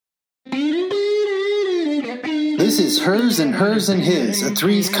This is Hers and Hers and His, a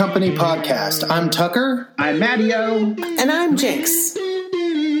Three's Company podcast. I'm Tucker. I'm Mattio. And I'm Jinx.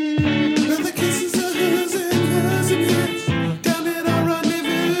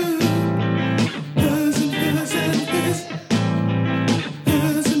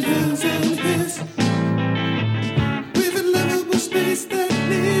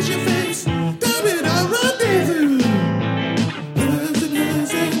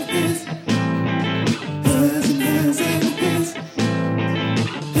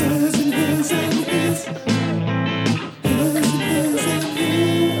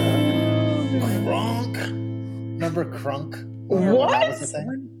 Crunk. What? When was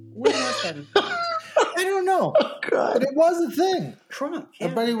that? I don't know. Oh, God. But it was a thing. Crunk. Yeah.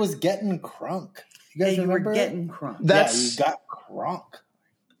 Everybody was getting crunk. You guys You remember? were getting crunk. Yeah, you got crunk.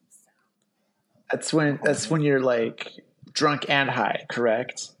 That's when you're like drunk and high,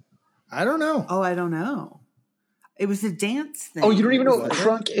 correct? I don't know. Oh, I don't know. It was a dance thing. Oh, you don't even know what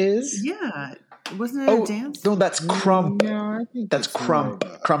crunk is? Yeah. Wasn't it a dance? No, that's crump. No, I think That's it's more crump.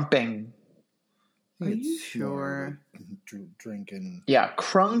 of a- Crumping. Are you it's more sure? Drinking. Yeah,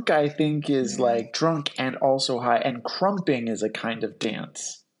 crunk I think is like drunk and also high, and crumping is a kind of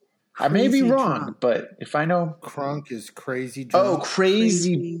dance. I may be Crazy wrong, drunk. but if I know, Crunk is crazy drunk. oh,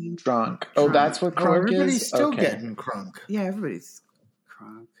 crazy Crazy drunk. Oh, drunk. that's what crunk everybody's is. still Okay. getting crunk. Yeah, everybody's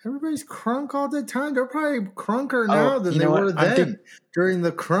crunk. Everybody's crunk all the time. They're probably crunker now than you they know what? were then during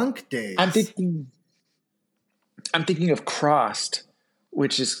the crunk days. I'm thinking of crossed,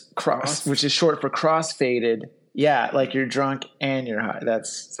 which is Crossed? which is short for cross-faded. Yeah, like you're drunk and you're high.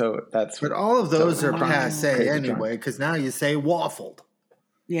 But all of those are crunk. passe Crazy anyway, because now you say waffled.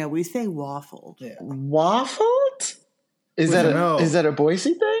 Yeah, we say waffled. Yeah. Waffled? Is With an O. that a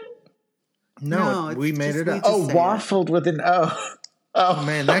Boise thing? No, No, we it's made just it we up. just Oh, say waffled with an O. Oh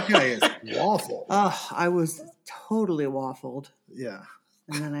man, that guy is waffled. Oh, I was totally waffled. Yeah.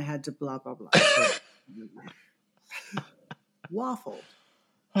 And then I had to blah, blah, blah. Waffled.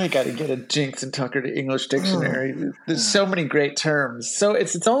 I got to get a Jinx and Tucker to English dictionary. There's so many great terms. So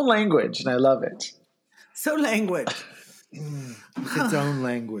it's its own language, and I love it. So language. It's its own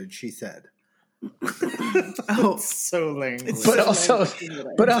language, she said. Oh, So language. But also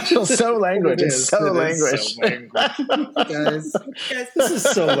so language. It It's is. so It is language. so language. Guys, this is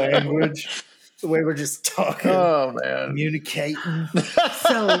so language. The way we're just talking, Oh man, communicating.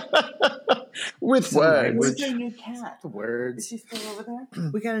 so with words. where's your new cat? The Is words. she still over there?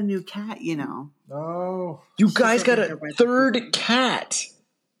 We got a new cat, you know. Oh. You guys got over a there by the third cat.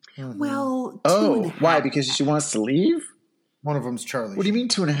 Well, 2.5. Oh, why? Because she wants to leave? One of them's Charlie. What do you mean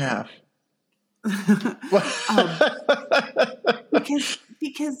 2.5?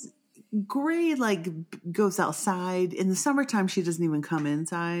 Because Gray goes outside in the summertime. She doesn't even come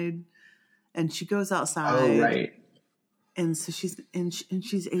inside, and she goes outside. Oh, right. And so she's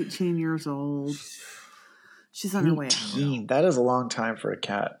 18 years old. She's on her way out. 18. That is a long time for a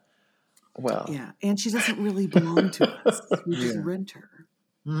cat. Well, Yeah, and she doesn't really belong to us. We just rent her.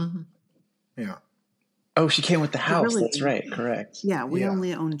 Mm-hmm. Yeah. oh, she came with the house. really- That's right. Correct. Yeah, we Yeah.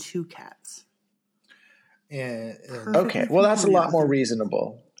 only own 2 cats. And Okay. Well, that's a lot more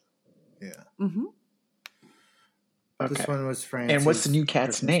reasonable. yeah. Mm-hmm. Okay. This one was Francis. And what's the new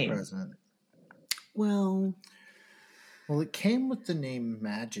cat's Christmas name? present. Well, Well, it came with the name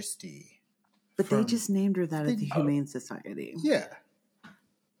Majesty. but they From- just named her that at the they- Humane Society. Yeah.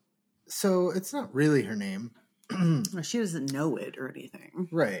 So it's not really her name. She doesn't know it or anything.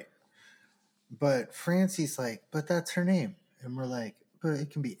 Right. But Francie's like, but that's her name. And we're like, but it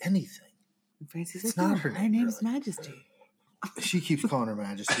can be anything. And Francie's It's like, not "No, her her name, name's really." Majesty. She keeps calling her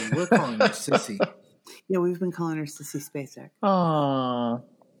Majesty. We're calling her Sissy. Yeah, we've been calling her Sissy Spacek. Aww.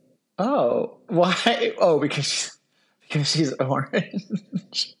 Oh, why? Oh, because she's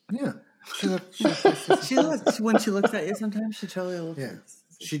orange. Yeah. She looks like Sissy. She looks when she looks at you. Sometimes she totally looks. Yeah. Like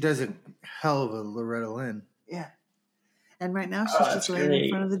Sissy. She does a hell of a Loretta Lynn. Yeah. And right now she's Oh, just that's laying great. in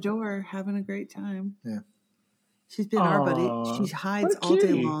front of the door, having a great time. Yeah. She's been our buddy. Aw, She hides what a all day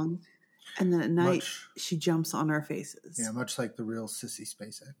cutie. long, and then at night Much- she jumps on our faces. Yeah, much like the real Sissy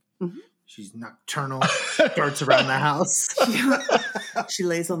Spacek. Mhm. She's nocturnal, darts around the house. She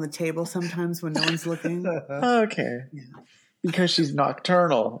lays on the table sometimes when no one's looking. Okay. Yeah. Because she's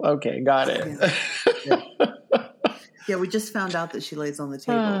nocturnal. Okay, got it. Yeah, we just found out that she lays on the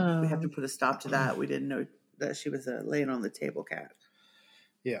table. We have to put a stop to that. We didn't know that she was a laying on the table cat.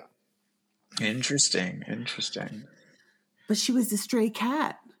 Yeah. Interesting. But she was a stray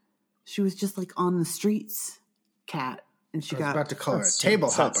cat. She was just like on the streets cat. And she I was got about to call her a That's table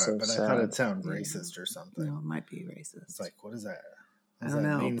so hopper, but I thought sad. it'd sound racist or something. No, it might be racist. It's like, what is that? I don't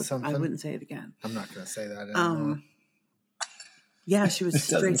know. Mean But something? I wouldn't say it again. I'm not going to say that anymore. Yeah, she was a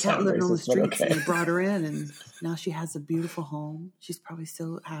stray cat living on the streets, okay. and they brought her in, and now she has a beautiful home. She's probably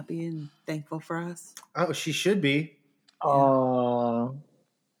still happy and thankful for us. Oh, she should be. Oh,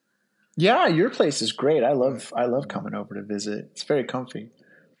 yeah. Your place is great. I love coming over to visit. It's very comfy.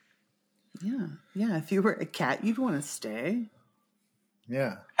 Yeah, yeah. If you were a cat, you'd want to stay.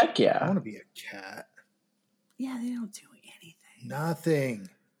 Yeah. Heck yeah. I want to be a cat. Yeah, they don't do anything. Nothing.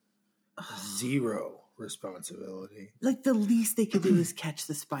 Zero responsibility. Like the least they could do is catch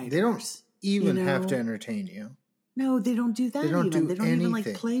the spiders. They don't even have to entertain you. No, they don't do that. They don't even. do They don't even like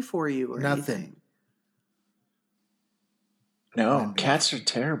anything. play for you or Nothing. anything. No, cats are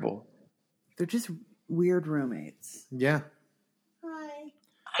terrible. They're just weird roommates. Yeah. Hi.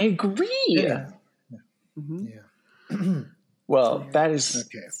 I agree. Yeah. Mm-hmm. Yeah. Well, that is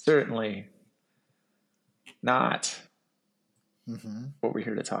Okay. certainly not Mm-hmm. what we're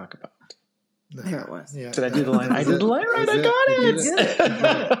here to talk about. There it was. Yeah. Did I do the line? I did the line right. I got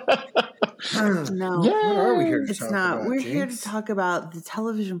it. No, What are we here to it's talk not. about? We're here to Jinx? talk about the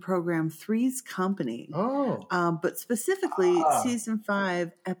television program Three's Company. Oh. But specifically season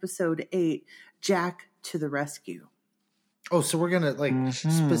 5, episode 8, Jack to the Rescue. Oh, so we're gonna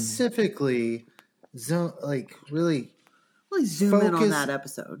specifically really zoom in on focus that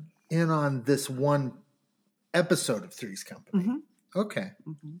episode. in on this one episode of Three's Company. Mm-hmm. Okay.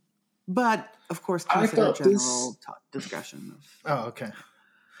 Mm-hmm. But of course, I consider thought general discussion of. Oh, okay.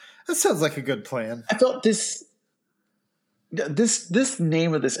 That sounds like a good plan. I thought this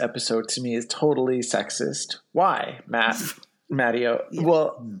name of this episode to me is totally sexist. Why, Matteo? Yeah.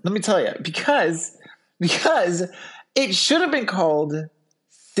 Well, let me tell you, because it should have been called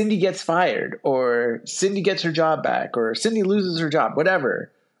Cindy Gets Fired, or Cindy Gets Her Job Back, or Cindy Loses Her Job,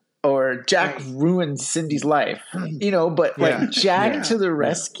 whatever. Or Jack ruins Cindy's life, but Jack to the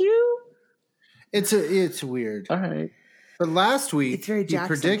rescue? It's weird. All right. But last week It's very you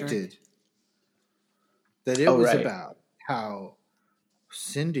Jack-centric. predicted that it was about how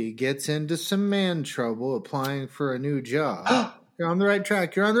Cindy gets into some man trouble applying for a new job. You're on the right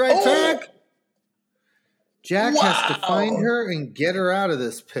track. You're on the right track. Jack has to find her and get her out of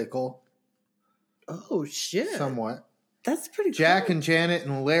this pickle. Oh shit! Somewhat. That's pretty. Jack cool. and Janet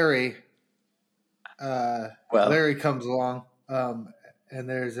and Larry. Larry comes along, and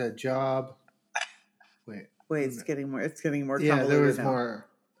there's a job. Wait, it's getting more. It's getting more. Yeah, there was now. more.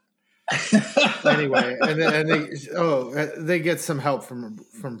 Anyway, they get some help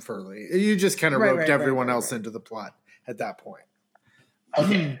from Furley. You just kind of roped everyone else into the plot at that point.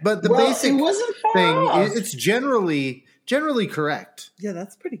 Okay, but the basic it wasn't thing, off. it's generally correct. Yeah,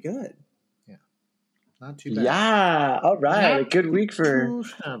 that's pretty good. Yeah, not too bad. Yeah, all right. Good week for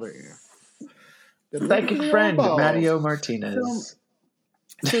second friend Matteo Martinez.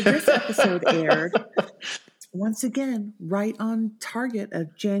 So this episode aired once again right on target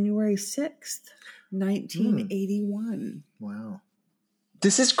of January 6th, 1981. Wow.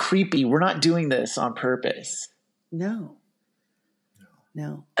 This is creepy. We're not doing this on purpose. No.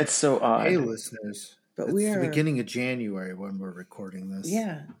 It's so odd. Hey, listeners. But it's we are the beginning of January when we're recording this.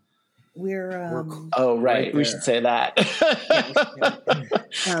 Yeah. We're oh, right. right We should say that.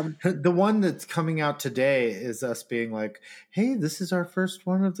 The one that's coming out today is us being like, hey, this is our first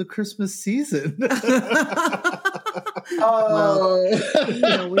one of the Christmas season. That's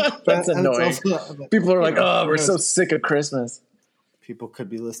annoying. People are like, oh, we're so sick of Christmas. People could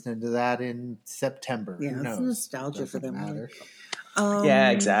be listening to that in September. Yeah, Who it's knows? nostalgia for them. Matter.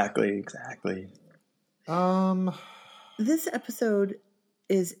 Yeah, exactly. This episode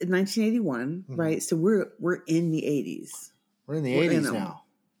is 1981, right? So we're in the 80s. We're in the 80s now.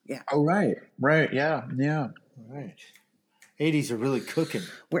 Yeah. Oh, right. Yeah. All right. 80s are really cooking.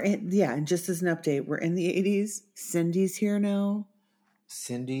 And just as an update, we're in the 80s. Cindy's here now.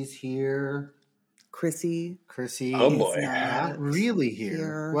 Cindy's here. Chrissy. Oh, boy. Not really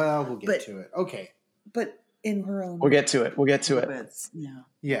here. Well, we'll get to it. Okay. But in her own. We'll get to it. Bits. Yeah.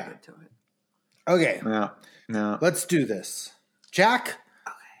 Yeah. We'll get to it. Okay. No. Let's do this. Jack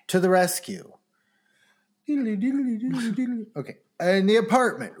to the rescue. Okay. In the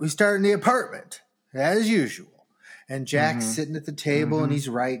apartment. We start in the apartment, as usual. And Jack's sitting at the table and he's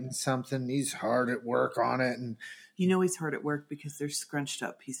writing something. He's hard at work on it. And you know he's hard at work because there's scrunched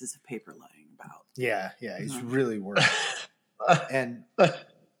up pieces of paper lying about. Yeah, he's really working. And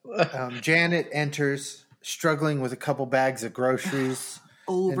Janet enters, struggling with a couple bags of groceries.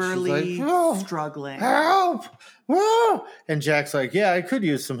 Overly like, struggling. Help! Whoa! And Jack's like, yeah, I could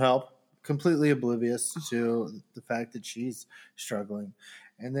use some help. Completely oblivious to the fact that she's struggling.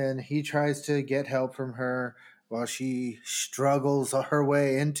 And then he tries to get help from her. while she struggles her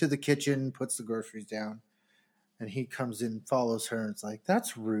way into the kitchen, puts the groceries down. And he comes in, follows her, and it's like,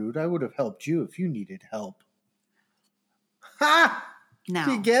 that's rude. I would have helped you if you needed help. Ha! Now,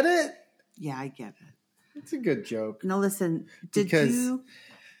 Do you get it? Yeah, I get it. It's a good joke. Now listen, did you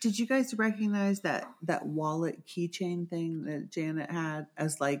guys recognize that wallet keychain thing that Janet had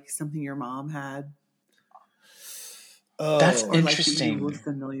as like something your mom had? Oh, that's or interesting. Like you were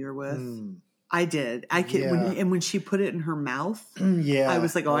familiar with. I did. I could, when she put it in her mouth, I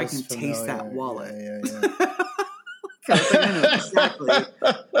was like, I can taste that wallet. Yeah. I was like, I know exactly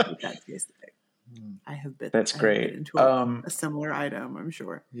what that tastes like. I have been. That's great. Into a similar item, I'm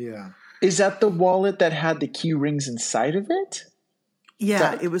sure. Yeah. Is that the wallet that had the key rings inside of it?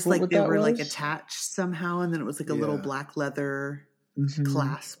 Yeah, it was like they were like attached somehow, and then it was like a little black leather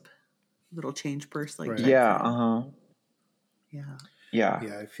clasp, little change purse, like yeah. I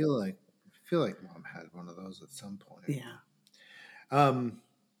feel like Mom had one of those at some point. Yeah.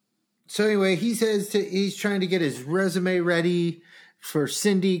 So anyway, he says he's trying to get his resume ready for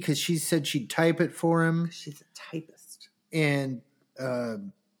Cindy because she said she'd type it for him. She's a typist, and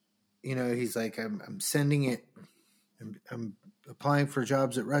he's like, I'm sending it. I'm applying for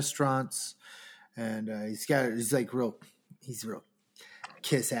jobs at restaurants, and he's real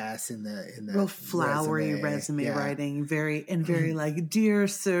kiss ass in the real flowery resume writing, very like, dear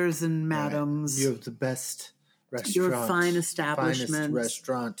sirs and madams, you have the best restaurant, your fine establishment, finest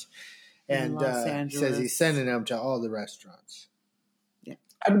restaurant, and Los Angeles. Says he's sending them to all the restaurants. Yeah,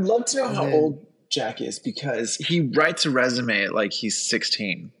 I would love to know how old Jack is because he writes a resume like he's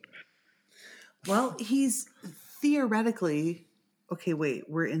 16. Well, he's theoretically okay. Wait,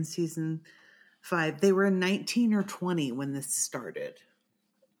 we're in season 5. They were 19 or 20 when this started.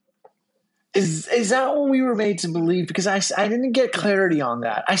 Is that what we were made to believe? Because I didn't get clarity on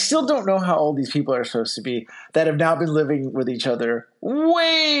that. I still don't know how old these people are supposed to be that have now been living with each other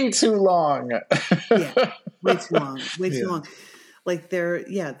way too long. Yeah, way too long. Way too long. Like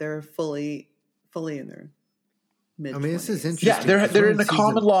they're fully in their mid-20s. I mean, this is interesting. Yeah, they're in a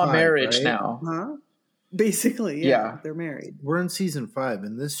common law marriage now. Huh? Basically, yeah, they're married. We're in season 5,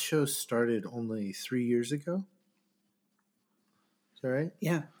 and this show started only 3 years ago. Is that right?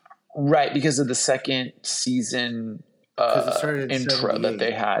 Yeah. Right, because of the second season intro that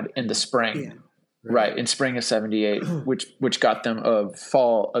they had in the spring. Yeah. Right, in spring of 78, which got them of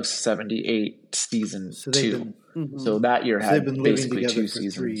fall of 78 season 2. So that year had basically 2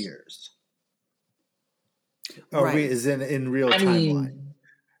 seasons. 3 years. Oh, right. Is in real timeline.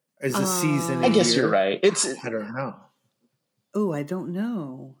 Is a season? I guess you're right. I don't know. Oh, I don't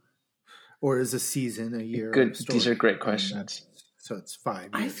know. Or is a season a year? Good. These are great questions. So it's 5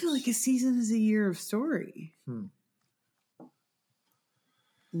 years. I feel like a season is a year of story. And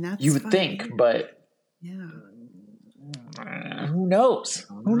that's you would think, years. But yeah, who knows?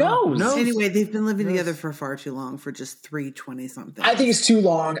 Who knows? Anyway, they've been living together for far too long for just 320 something. I think it's too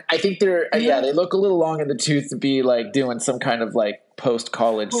long. I think they're they look a little long in the tooth to be like doing some kind of like post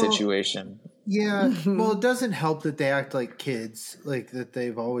college situation. Yeah, well, it doesn't help that they act like kids, like that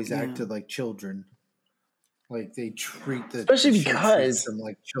they've always acted like children. Like they treat especially because them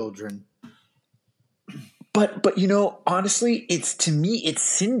like children. But honestly, it's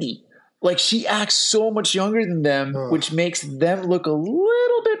Cindy. Like she acts so much younger than them, which makes them look a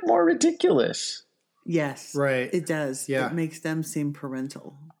little bit more ridiculous. Yes, right. It does. Yeah, it makes them seem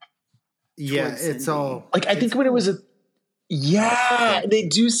parental. Yeah, it's all like I think when it was they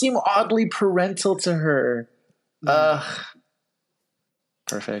do seem oddly parental to her.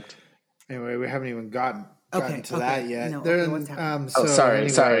 Perfect. Anyway, we haven't even gotten to that yet. No, sorry.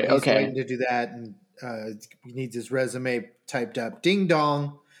 He's waiting to do that, and he needs his resume typed up. Ding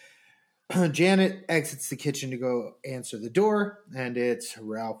dong. Janet exits the kitchen to go answer the door, and it's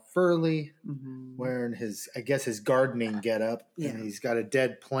Ralph Furley wearing his gardening getup, and he's got a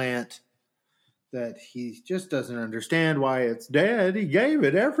dead plant that he just doesn't understand why it's dead. He gave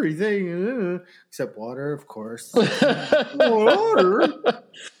it everything except water, of course. Water.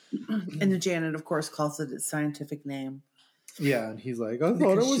 And Janet, of course, calls it its scientific name. Yeah, and he's like, I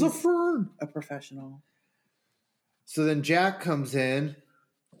thought it was a fern. A professional. So then Jack comes in,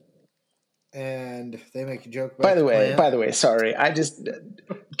 and they make a joke about By the way, sorry.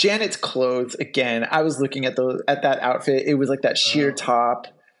 Janet's clothes, again, I was looking at that outfit. It was like that sheer top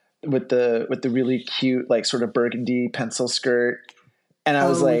with the really cute, like sort of burgundy pencil skirt. And I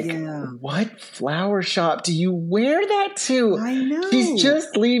was like, what flower shop do you wear that to? I know. She's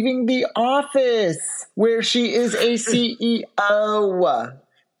just leaving the office where she is a CEO.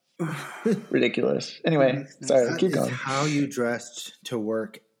 Ridiculous. Anyway, sorry, keep going. How you dressed to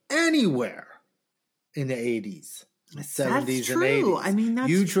work anywhere. in the 80s. 70s That's and true. 80s. I mean, that's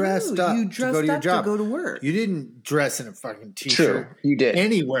you dressed true. up You to dressed go to your up job. to go to work. You didn't dress in a fucking t-shirt. True, you did.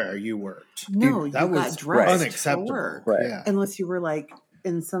 Anywhere you worked. No, that you was got dressed unacceptable. for work. Right. Yeah. Unless you were like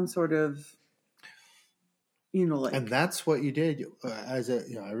in some sort of, like. And that's what you did.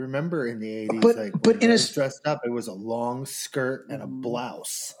 I remember in the 80s, but in a dressed up, it was a long skirt and a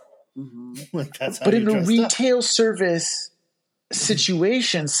blouse. Mm-hmm. Like that's how but you in a dressed retail up. service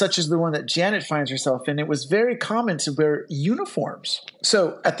situation such as the one that Janet finds herself in, it was very common to wear uniforms.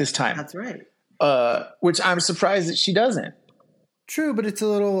 So at this time, That's right. Which I'm surprised that she doesn't. True, but it's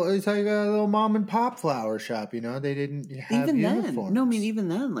like a little mom and pop flower shop. They didn't have Even uniforms. then, no, I mean even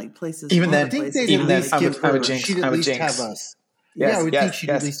then, like places. Even then, I think they'd even at then, least I'm give a her. jinx. She'd at I'm a least jinx. have us. Yes, yeah, I would think she'd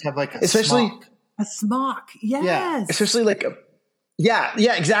at least have like a smock. A smock. Yes. Yeah. Especially like yeah,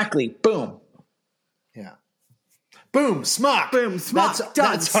 exactly. Boom. Yeah. Boom, smock. Boom, smock.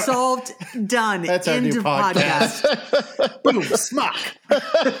 Done. Solved. Done. That's our End new of podcast. Boom, smock.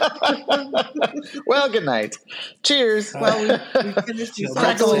 Well, good night. Cheers. Well, we finished you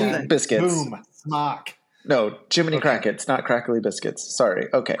Crackly biscuits. Boom, smock. No, Jiminy Crackets, not crackly biscuits. Sorry.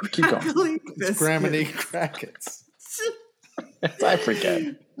 Okay, keep going. It's Graminy Crackets. I forget.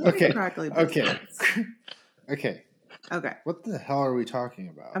 Okay. Crackly Okay. biscuits. Okay. Okay. What the hell are we talking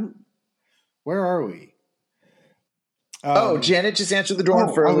about? Where are we? Janet just answered the door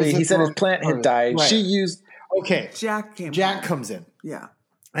for Furley. He said his plant had died. Right. She used. Okay. Jack comes in. Yeah.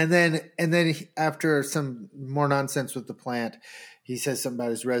 And then after some more nonsense with the plant, he says something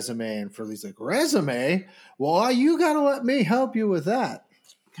about his resume, and Furley's like, "Resume? Well, you got to let me help you with that."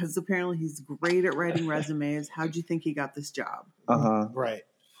 Because apparently he's great at writing resumes. How'd you think he got this job? Right.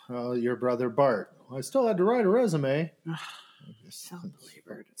 Well, your brother Bart. Well, I still had to write a resume. So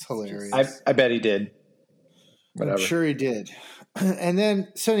believable. It's hilarious. I bet he did. Whatever. I'm sure he did. And then,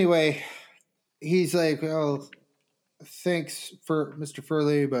 so anyway, he's like, "Well, thanks for Mr.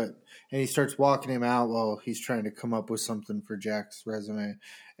 Furley," and he starts walking him out while he's trying to come up with something for Jack's resume.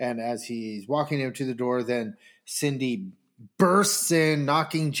 And as he's walking him to the door, then Cindy bursts in,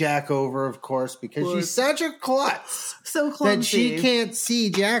 knocking Jack over, of course, because she's such a klutz. So clumsy. That she can't see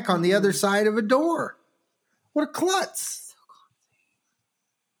Jack on the other side of a door. What a klutz. So clumsy.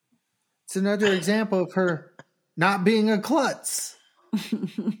 It's another example of her not being a klutz.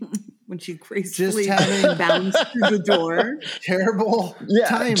 When she gracefully bounced through the door. Terrible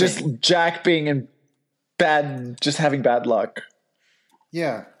timing. Just Jack being in just having bad luck.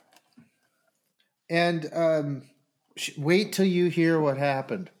 Yeah. And wait till you hear what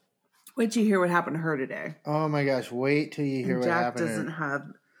happened. Wait till you hear what happened to her today. Oh my gosh, wait till you hear what Jack happened. Jack doesn't have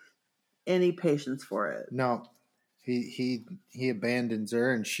any patience for it. No. He abandons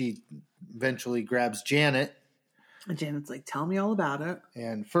her, and she eventually grabs Janet. And Janet's like, "Tell me all about it."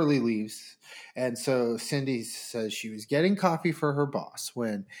 And Furley leaves. And so Cindy says she was getting coffee for her boss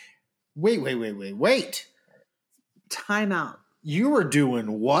when, wait. Time out. You were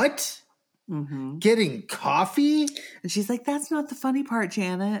doing what? Mm-hmm. Getting coffee? And she's like, "That's not the funny part,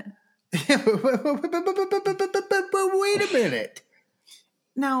 Janet." But wait a minute.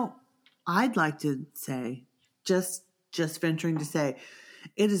 Now, I'd like to say, just venturing to say,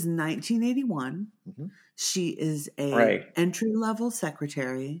 it is 1981. Mm-hmm. She is a entry-level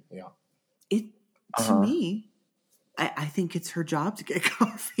secretary. Yeah. To me, I think it's her job to get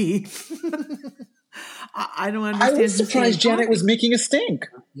coffee. I don't understand. I was surprised Janet was making a stink.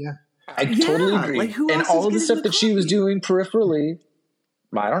 Yeah. I totally agree. Like, and all of the stuff that she was doing peripherally,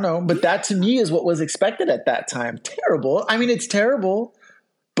 I don't know. But that to me is what was expected at that time. Terrible. I mean, it's terrible.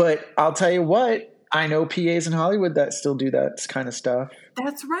 But I'll tell you what. I know PAs in Hollywood that still do that kind of stuff.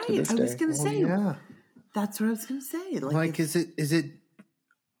 That's right. I was going to say. Yeah. That's what I was going to say. Like is it?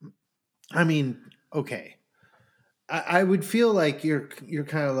 I mean, okay. I would feel like you're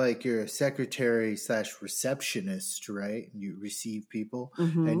kind of like you're a secretary / receptionist, right? You receive people,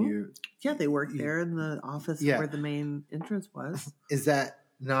 and they work there in the office where the main entrance was. Is that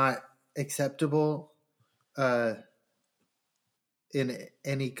not acceptable in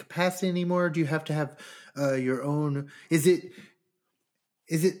any capacity anymore? Do you have to have your own? Is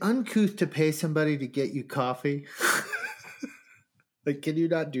it uncouth to pay somebody to get you coffee? Like, can you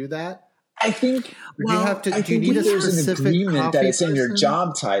not do that? I think. Do you have to? Do you need there's an agreement that it's in your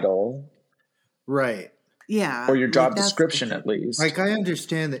job title, right? Yeah, or your job description at least. Like, I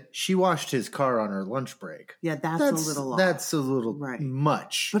understand that she washed his car on her lunch break. Yeah, that's a little off. That's a little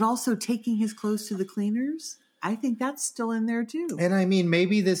much. But also taking his clothes to the cleaners, I think that's still in there too. And I mean,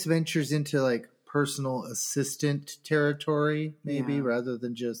 maybe this ventures into like personal assistant territory, maybe rather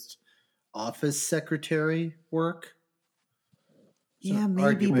than just office secretary work. Yeah,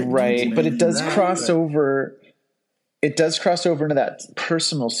 maybe, but right. But it does cross over. It does cross over into that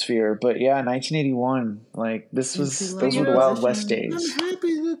personal sphere. But yeah, 1981, like those were the Wild West days. I'm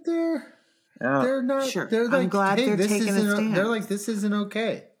happy that they're not. Sure. They're like, I'm glad hey, they're taking a stand. They're like, this isn't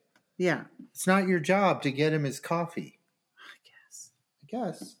okay. Yeah, it's not your job to get him his coffee. I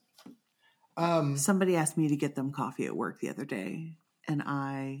guess. Somebody asked me to get them coffee at work the other day, and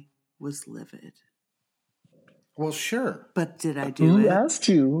I was livid. Well, sure. But did I do it? Who asked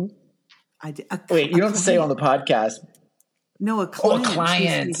you? I did. Wait, you don't have to say on the podcast. No, a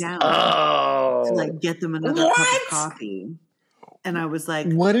client chased me down to like get them another cup of coffee. And I was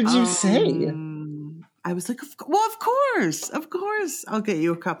like, what did you say? I was like, well, of course. I'll get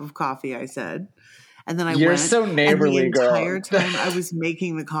you a cup of coffee, I said. And then You're so neighborly, and the girl. entire time I was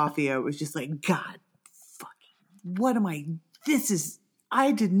making the coffee, I was just like, God, what am I?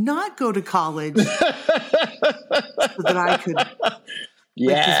 I did not go to college so that I could.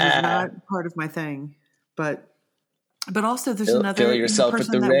 Yeah. Like, this was not part of my thing. But also there's another fill yourself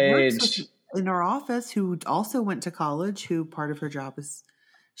person with the that rage. works in our office who also went to college, who part of her job is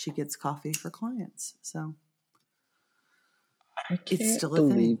she gets coffee for clients. So I can't it's still a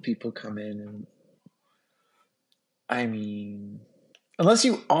believe thing. People come in and I mean, unless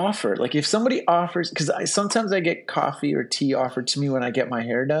you offer, like if somebody offers, because sometimes I get coffee or tea offered to me when I get my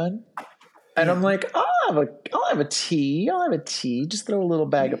hair done, and I'm like, I'll have a tea. Just throw a little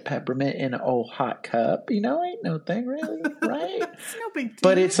bag of peppermint in an old hot cup. Ain't no thing really, right? It's no big deal.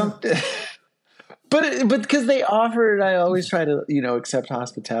 But it's something. But because they offer it, I always try to accept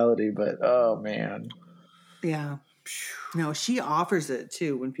hospitality. But oh man, yeah, no, she offers it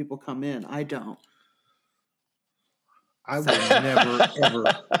too when people come in. I don't. I will never,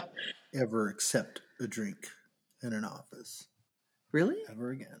 ever accept a drink in an office. Really? Ever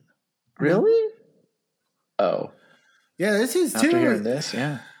again. Really? Oh. Yeah, this is After too. Hearing this,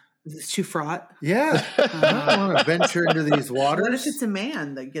 yeah. Is this too fraught? Yeah. I don't want to venture into these waters. What if it's a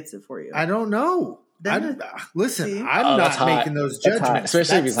man that gets it for you? I don't know. Listen, I'm not making those That's judgments.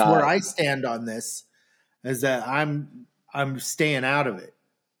 Especially if he's hot. Where I stand on this is that I'm staying out of it.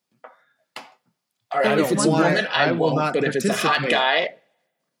 All right, if it's a woman, I will not. But if it's a hot guy,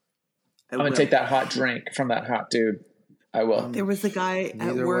 I'm going to take that hot drink from that hot dude. I will. There was a guy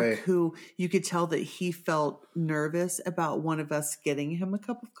at work who you could tell that he felt nervous about one of us getting him a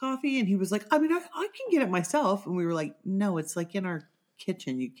cup of coffee. And he was like, I mean, I can get it myself. And we were like, no, it's like in our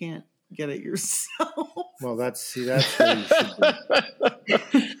kitchen. You can't get it yourself. Well, that's how you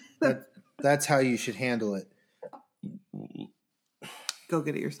should do. That's how you should handle it. Go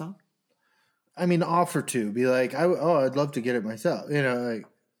get it yourself. I mean, offer to be like, I'd love to get it myself. Like.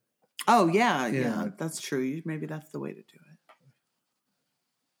 Oh yeah, that's true. Maybe that's the way to do it.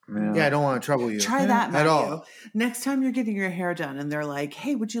 Yeah, I don't want to trouble you. Try that, at all. Next time you're getting your hair done, and they're like,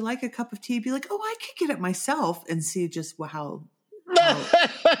 "Hey, would you like a cup of tea?" Be like, "Oh, I could get it myself," and see just how.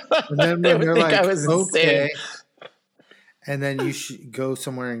 And then when they're like, "Okay," and then you should go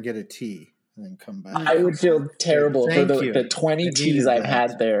somewhere and get a tea, and then come back. I would feel terrible for the 20 teas I've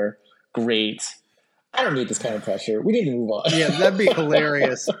had there. Great. I don't need this kind of pressure. We need to move on. Yeah, that'd be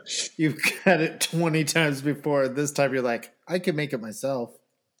hilarious. You've got it 20 times before. This time you're like, I can make it myself.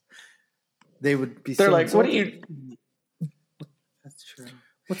 They would be. They're like, what do you? That's true.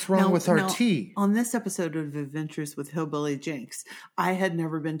 What's wrong with our tea? On this episode of Adventures with Hillbilly Jinx, I had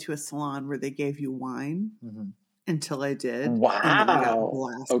never been to a salon where they gave you wine until I did. Wow. And then I got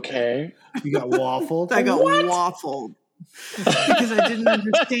blasted. Okay. You got waffled? I got waffled. Because I didn't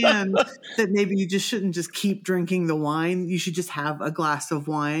understand that maybe you just shouldn't just keep drinking the wine. You should just have a glass of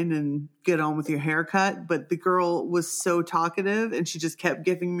wine and get on with your haircut. But the girl was so talkative and she just kept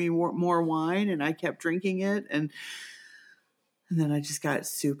giving me more wine and I kept drinking it. And then I just got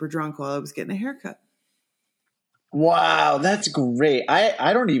super drunk while I was getting a haircut. Wow, that's great.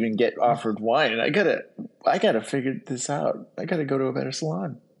 I don't even get offered wine. I gotta figure this out. I gotta go to a better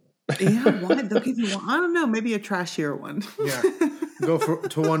salon. Yeah, wine. They'll give you one. I don't know, maybe a trashier one. Yeah. Go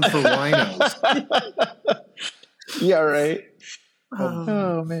to one for winos. Yeah, right.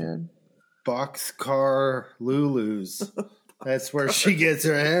 Oh man. Boxcar Lulu's. That's where she gets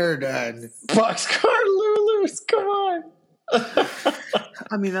her hair done. Boxcar Lulu's, come on.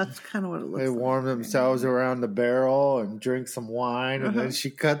 I mean, that's kind of what it looks like. They warm themselves around the barrel and drink some wine, and then she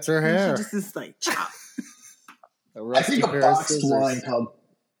cuts her hair. She just is like, chop. I think a boxed wine called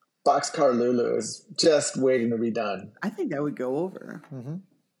Boxcar Lulu is just waiting to be done. I think that would go over.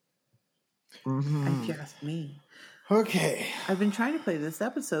 Mm-hmm. If you ask me. Okay. I've been trying to play this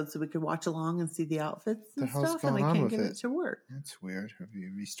episode so we could watch along and see the outfits and stuff, and I can't get it to work. That's weird. Have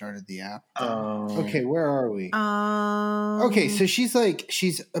you restarted the app? Okay, where are we? Okay, so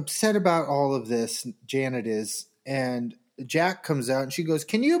she's upset about all of this. Janet is, and Jack comes out and she goes,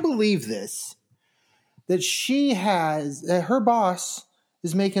 "Can you believe this? That her boss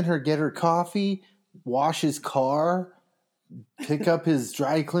is making her get her coffee, wash his car, pick up his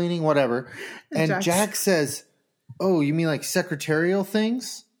dry cleaning, whatever." And Jack says, "Oh, you mean like secretarial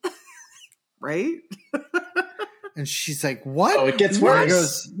things?" Right? And she's like, "What?" Oh, it gets worse. He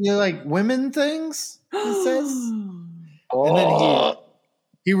goes, "You like women things?" He says. And then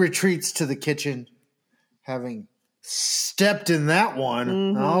he retreats to the kitchen, having stepped in that one.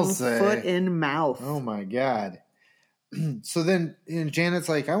 Mm-hmm. I'll say, foot in mouth. Oh my God! So then Janet's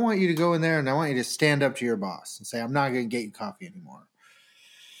like, "I want you to go in there and I want you to stand up to your boss and say, I'm not going to get you coffee anymore."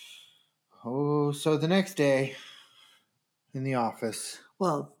 Oh, so the next day in the office.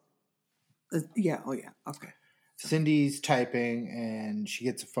 Well, yeah. Oh, yeah. Okay. Cindy's typing and she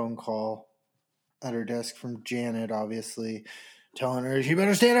gets a phone call at her desk from Janet, obviously, telling her she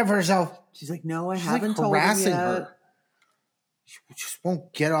better stand up for herself. She's like, "No, I haven't told her yet." Her. She just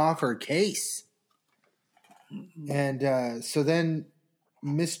won't get off her case. Mm-hmm. And so then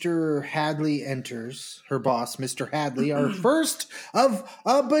Mr. Hadley enters, her boss, Mr. Hadley, our first of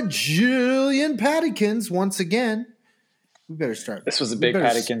a bajillion Paddykins once again. We better start. This was a big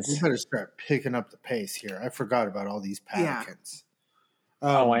Paddykins. We better start picking up the pace here. I forgot about all these Paddykins.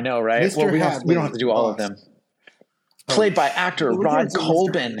 Yeah. I know, right? Mr. Well, we Hadley, don't have to do all of them. Played by actor Rod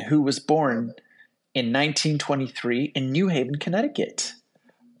Colban, who was born in 1923 in New Haven, Connecticut.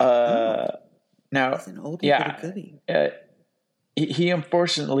 Now, he's an oldie but a goodie. He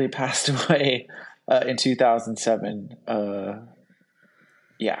unfortunately passed away in 2007.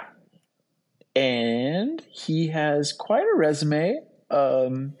 And he has quite a resume.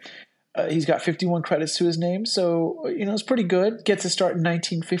 He's got 51 credits to his name, so it's pretty good. Gets a start in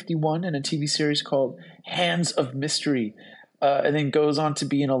 1951 in a TV series called Hands of Mystery, and then goes on to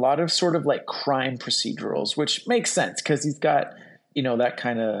be in a lot of sort of like crime procedurals, which makes sense because he's got that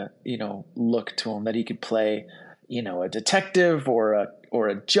kind of look to him that he could play a detective or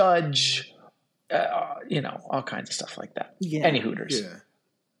a judge, all kinds of stuff like that. Yeah. Any hooters. Yeah.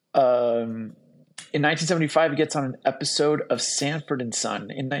 In 1975, he gets on an episode of Sanford and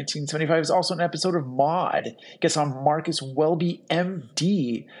Son. In 1975, he's also an episode of Maude. He gets on Marcus Welby,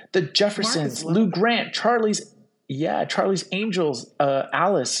 M.D., The Jeffersons, Lou Grant, Charlie's Angels,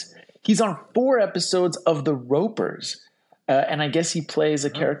 Alice. He's on 4 episodes of The Ropers. And I guess he plays a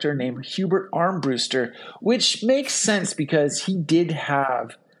character named Hubert Armbruster, which makes sense because he did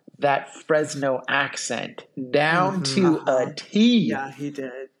have that Fresno accent down to a T. Yeah, he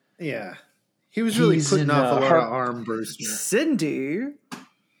did. Yeah. He was really putting off a lot of Armbruster. Cindy.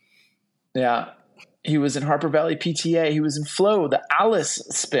 Yeah. He was in Harper Valley PTA. He was in Flow, the Alice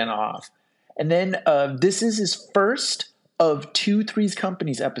spinoff. And then this is his first of 2 Three's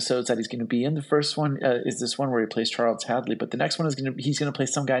Company's episodes that he's going to be in. The first one is this one where he plays Charles Hadley, but the next one is he's going to play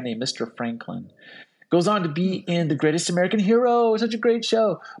some guy named Mr. Franklin. Goes on to be in The Greatest American Hero, such a great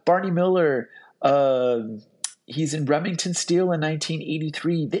show. Barney Miller. He's in Remington Steele in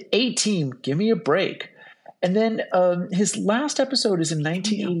 1983. The A-Team, give me a break. And then his last episode is in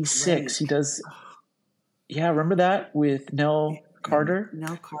 1986. He does, remember that with Nell Carter?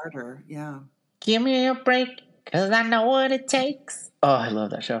 Nell Carter, yeah. Give me a break, because I know what it takes. Oh, I love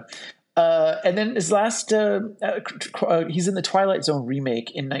that show. And then his last, he's in the Twilight Zone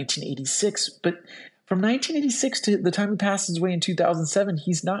remake in 1986. But from 1986 to the time he passes away in 2007,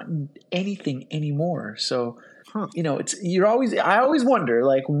 he's not in anything anymore. So... I always wonder,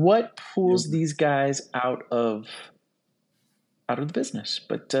 like, what pulls these guys out of the business.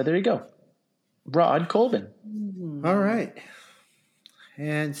 But there you go, Rod Colban. All right,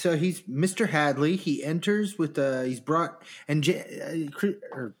 and so he's Mr. Hadley. He enters with he's brought and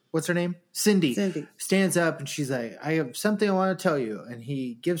what's her name? Cindy stands up and she's like, "I have something I want to tell you," and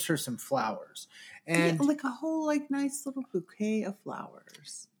he gives her some flowers and like a whole nice little bouquet of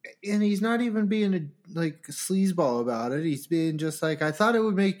flowers. And he's not even being a sleazeball about it. He's being just like, I thought it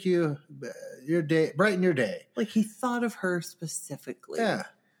would make your day, brighten your day. Like he thought of her specifically. Yeah.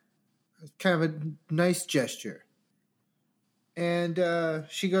 Kind of a nice gesture. And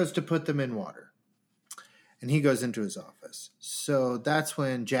she goes to put them in water. And he goes into his office. So that's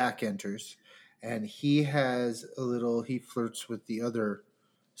when Jack enters. And he he flirts with the other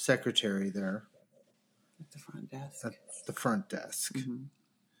secretary there. At the front desk. At the front desk. Mm-hmm.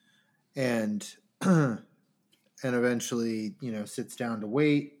 And eventually, sits down to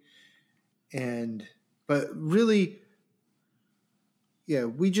wait. But But really, yeah,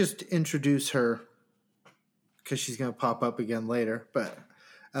 we just introduce her because she's going to pop up again later. But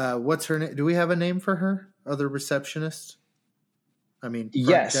what's her name? Do we have a name for her? Other receptionist? I mean, front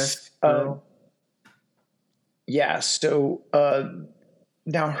yes. desk girl? Yeah. So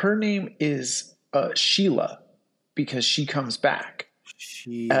now her name is Sheila because she comes back.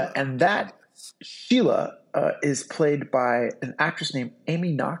 Sheila. And that Sheila is played by an actress named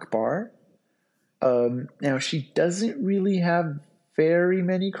Amy Nachbar. Now, she doesn't really have very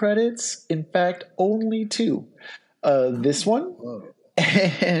many credits. In fact, only 2. This one. Whoa.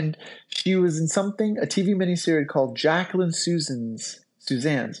 And she was in something, a TV miniseries called Jacqueline Susan's, I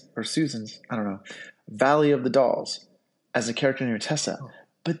don't know, Valley of the Dolls, as a character named Tessa. Oh.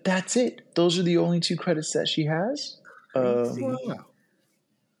 But that's it. Those are the only 2 credits that she has. Wow.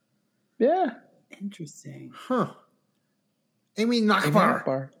 Yeah. Interesting. Huh. Amy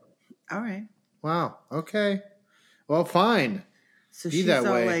Nachbar. All right. Wow. Okay. Well, fine. So she's all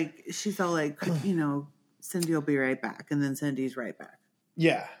like, Cindy will be right back, and then Cindy's right back.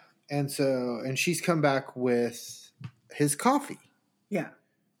 Yeah, and she's come back with his coffee. Yeah,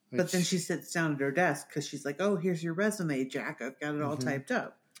 but then she sits down at her desk because she's like, "Oh, here's your resume, Jack. I've got it all typed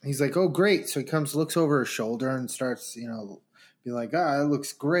up." He's like, "Oh, great!" So he comes, looks over her shoulder, and starts, being like, it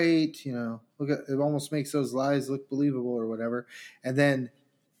looks great. Look at it, almost makes those lies look believable or whatever. And then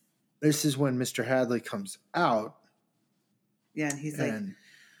this is when Mr. Hadley comes out. Yeah, and he's like,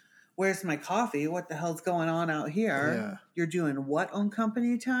 "Where's my coffee? What the hell's going on out here? Yeah. You're doing what on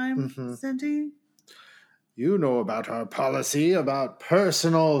company time, Cindy? You know about our policy about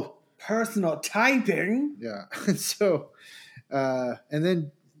personal typing." Yeah. So, and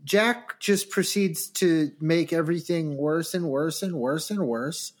then Jack just proceeds to make everything worse and worse and worse and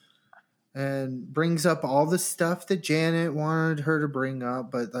worse, and brings up all the stuff that Janet wanted her to bring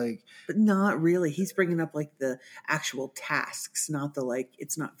up, but not really. He's bringing up like the actual tasks, not the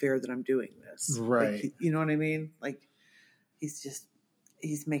it's not fair that I'm doing this. Right. You know what I mean? Like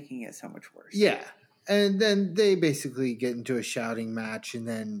he's making it so much worse. Yeah. And then they basically get into a shouting match, and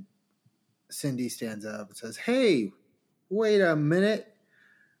then Cindy stands up and says, "Hey, wait a minute.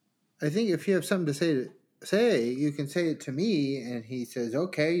 I think if you have something to say, you can say it to me." And he says,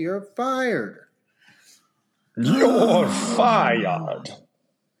 "Okay, you're fired." You're fired.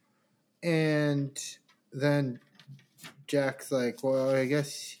 And then Jack's like, "Well, I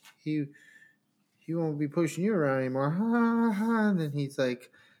guess he won't be pushing you around anymore." And then he's like,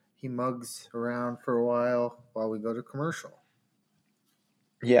 he mugs around for a while we go to commercial.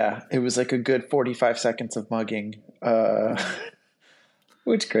 Yeah, it was like a good 45 seconds of mugging.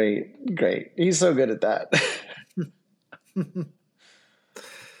 Which great. He's so good at that.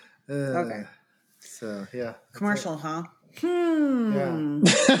 Okay. So, yeah. Commercial, huh? Yeah.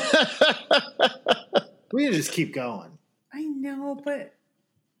 We can just keep going. I know, but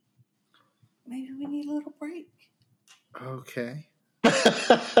maybe we need a little break. Okay. I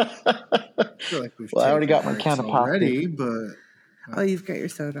feel like I already got my can of already, but you've got your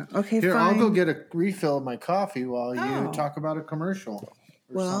soda. Okay, here, fine. I'll go get a refill of my coffee while you talk about a commercial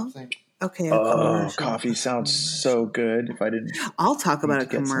or something. Okay, a commercial. Coffee sounds so good. If I didn't, I'll talk about a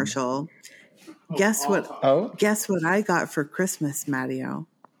commercial. Guess what? Guess what I got for Christmas, Matteo?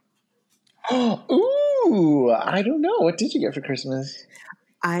 Ooh, I don't know. What did you get for Christmas?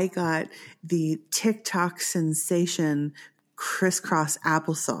 I got the TikTok sensation crisscross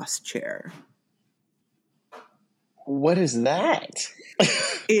applesauce chair. What is that?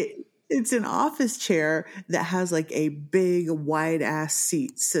 It's an office chair that has like a big wide ass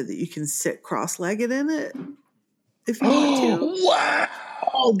seat so that you can sit cross-legged in it if you want to.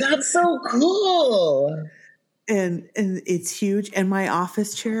 Wow, that's so cool. And it's huge. And my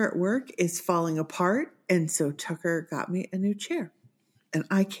office chair at work is falling apart. And so Tucker got me a new chair. And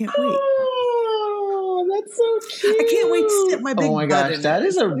I can't wait. Oh, that's so cute. I can't wait to sit my big butt in it. Oh my gosh, that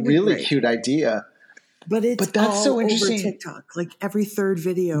is a really cute idea. But that's all so interesting. Over TikTok. Like every third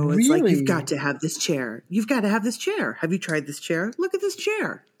video, it's like, you've got to have this chair. You've got to have this chair. Have you tried this chair? Look at this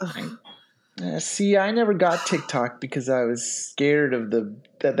chair. See, I never got TikTok because I was scared of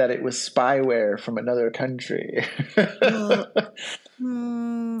that it was spyware from another country. Well,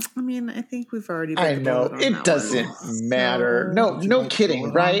 I mean, I think we've already. I know it doesn't matter. No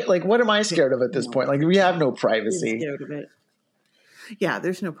kidding, right? Like, what am I scared of at this point? Like, we have no privacy. I'm scared of it. Yeah,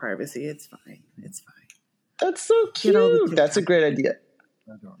 there's no privacy. It's fine. That's so cute. That's a great idea.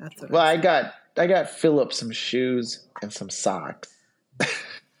 Well, I got Philip some shoes and some socks.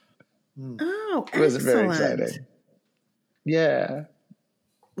 Oh, it wasn't very exciting. Yeah.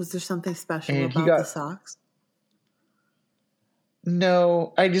 Was there something special about the socks?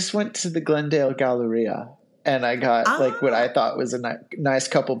 No, I just went to the Glendale Galleria and I got like what I thought was a nice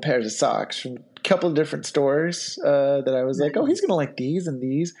couple pairs of socks from a couple of different stores that I was like, oh, he's going to like these and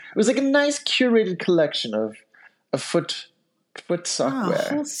these. It was like a nice curated collection of foot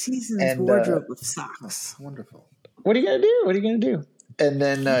sockwear. A whole season's wardrobe of socks. Wonderful. What are you going to do? And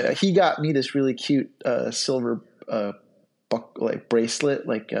then he got me this really cute silver bracelet,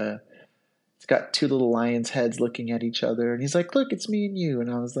 it's got two little lions' heads looking at each other. And he's like, look, it's me and you.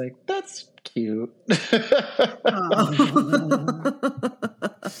 And I was like, that's cute.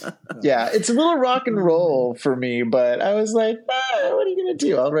 Yeah, it's a little rock and roll for me. But I was like, what are you going to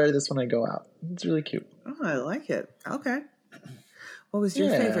do? I'll wear this when I go out. It's really cute. Oh, I like it. Okay. What was your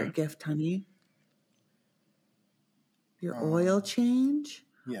favorite gift, honey? Your oil change?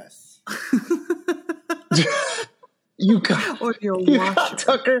 Yes. You got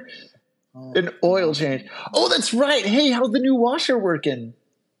Tucker an oil change. Oh, that's right. Hey, how's the new washer working?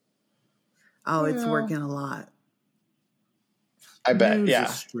 Oh, it's working a lot. I bet. New's Yeah. A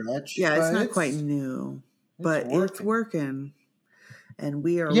stretch, yeah, it's not quite new, but it's working. And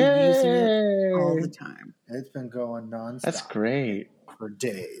we are using it all the time. It's been going nonstop. That's great. For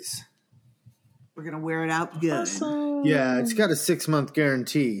days. We're going to wear it out good. Awesome. Yeah, it's got a 6-month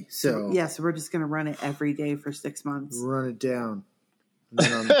guarantee. So yes, we're just going to run it every day for 6 months. Run it down. And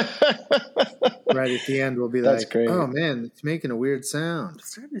then right at the end, we'll be like, great. oh, man, it's making a weird sound.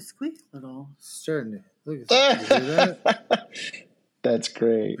 It's starting to squeak a little. Starting to. Look at that. You hear that? That's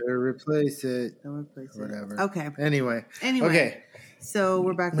great. Better replace it. Whatever. Okay. Anyway. Okay. So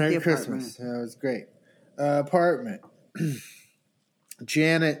we're back at the apartment. Merry Christmas. That was great. Apartment.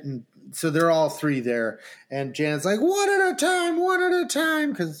 Janet and so they're all three there, and Janet's like, one at a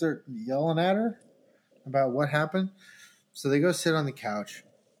time, because they're yelling at her about what happened. So they go sit on the couch,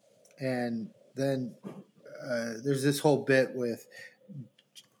 and then there's this whole bit with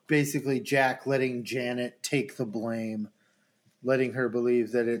basically Jack letting Janet take the blame, letting her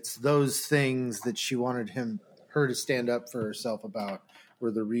believe that it's those things that she wanted her to stand up for herself about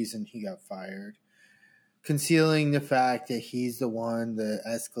were the reason he got fired. Concealing the fact that he's the one that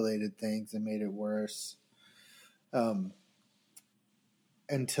escalated things and made it worse.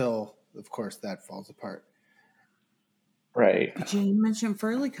 Until, of course, that falls apart. Right. But you mentioned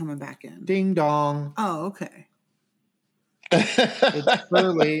Furley coming back in. Ding dong. Oh, okay. It's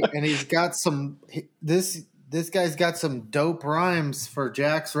Furley, and he's got some... This guy's got some dope rhymes for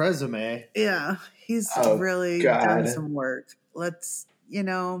Jack's resume. Yeah, he's really done some work. Let's,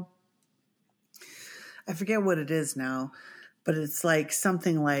 I forget what it is now, but it's like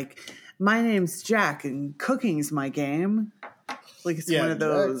something like, my name's Jack and cooking's my game. Like it's one of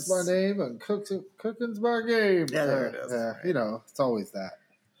those. Jack's my name and cooking's my game. Yeah, there it is. It's always that.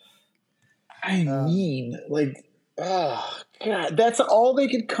 I mean, oh God, that's all they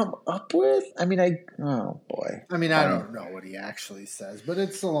could come up with? I mean, oh boy. I mean, I don't know what he actually says, but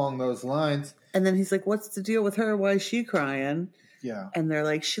it's along those lines. And then he's like, what's the deal with her? Why is she crying? Yeah. And they're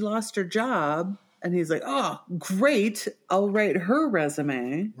like, she lost her job. And he's like, oh, great. I'll write her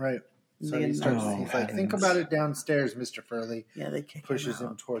resume. Right. So he's like, think about it downstairs, Mr. Furley. Yeah, they kick pushes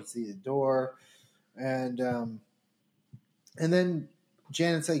him towards the door. And then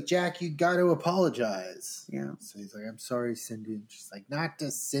Janet's like, Jack, you got to apologize. Yeah. So he's like, I'm sorry, Cindy. And she's like, not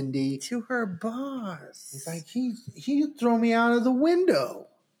to Cindy. To her boss. He's like, he threw me out of the window.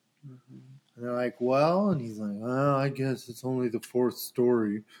 Mm-hmm. And they're like, well, and he's like, well, I guess it's only the 4th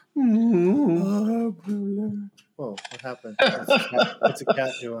story. Whoa, what happened? What's a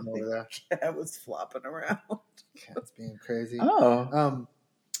cat doing over there? Cat was flopping around. Cat's being crazy. Oh.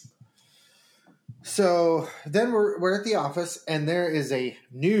 So then we're at the office, and there is a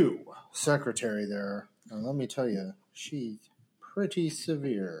new secretary there. Now, let me tell you, she's pretty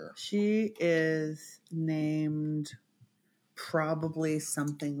severe. She is named probably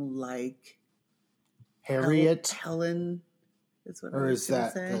something like Harriet. Helen is what or I is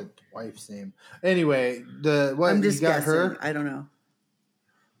that say. the wife's name? Anyway, I'm just you got guessing. her? I don't know.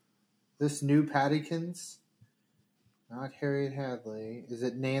 This new Pattykins? Not Harriet Hadley. Is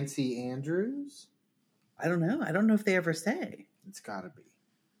it Nancy Andrews? I don't know. I don't know if they ever say. It's got to be.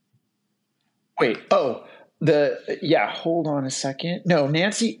 Wait. Hold on a second. No,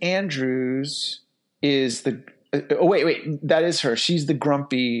 Nancy Andrews is the. Wait. That is her. She's the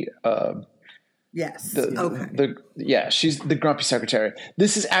grumpy. Yes. She's the grumpy secretary.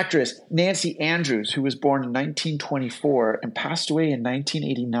 This is actress Nancy Andrews, who was born in 1924 and passed away in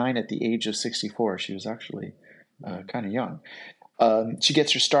 1989 at the age of 64. She was actually kind of young. She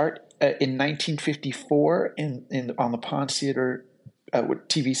gets her start in 1954 on the Pond Theater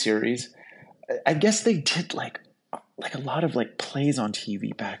TV series. I guess they did like like a lot of like plays on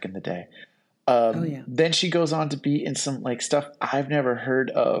TV back in the day. Oh yeah. Then she goes on to be in some like stuff I've never heard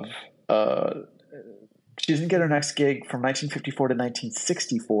of. She doesn't get her next gig from 1954 to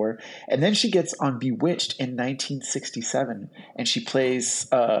 1964, and then she gets on Bewitched in 1967, and she plays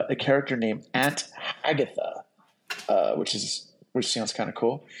a character named Aunt Hagatha, which sounds kind of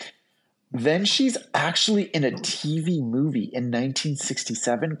cool. Then she's actually in a TV movie in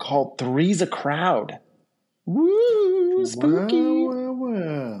 1967 called Three's a Crowd. Woo! Spooky.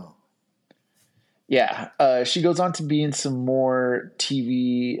 Well. Yeah, she goes on to be in some more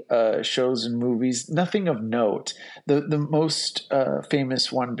TV shows and movies. Nothing of note. The most famous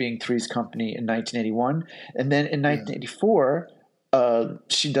one being Three's Company in 1981, and then in 1984,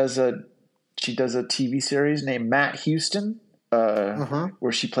 she does a TV series named Matt Houston,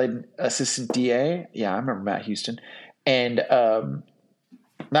 where she played an assistant DA. Yeah, I remember Matt Houston, and that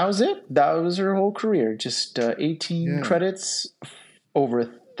was it. That was her whole career. Just 18 credits over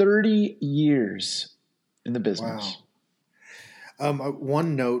 30 years in the business. Wow.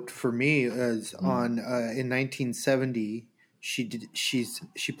 One note for me is in 1970 she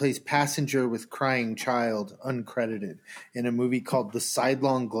plays passenger with crying child uncredited in a movie called The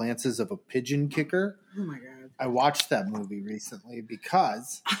Sidelong Glances of a Pigeon Kicker. Oh my god. I watched that movie recently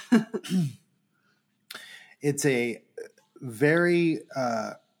because it's a very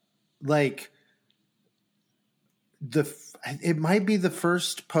it might be the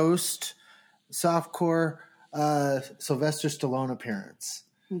first post softcore Sylvester Stallone appearance.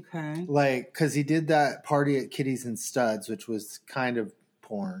 Okay. Like, because he did that Party at Kitties and Studs, which was kind of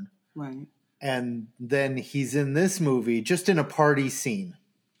porn. Right. And then he's in this movie just in a party scene.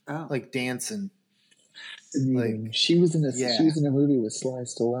 Oh. Like dancing. Like she was in a movie with Sly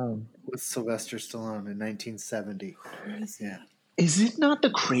Stallone. With Sylvester Stallone in 1970. Yeah. Is it not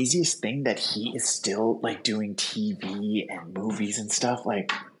the craziest thing that he is still like doing TV and movies and stuff?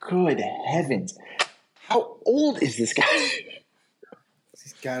 Like, good heavens. How old is this guy?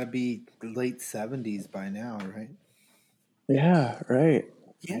 He's got to be late 70s by now, right? Yeah, right.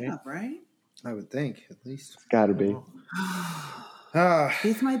 Yeah, right? I would think, at least. Got to be.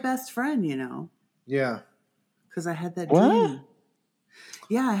 He's my best friend, you know. Yeah. Because I had that dream.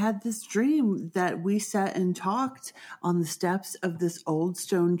 Yeah, I had this dream that we sat and talked on the steps of this old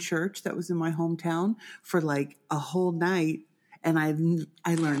stone church that was in my hometown for like a whole night. And I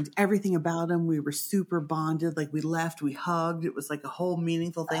learned everything about him. We were super bonded. Like we left, we hugged. It was like a whole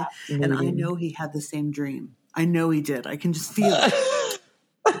meaningful thing. And I know he had the same dream. I know he did. I can just feel it.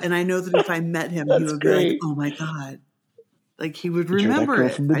 And I know that if I met him, he would be like, oh my God. Like he would remember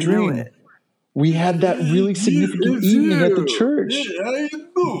it. I know it. We had that really significant evening at the church. How you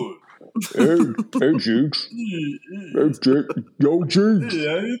doing? Hey, Jinx. Hey, Jinx. Yo, Jinx.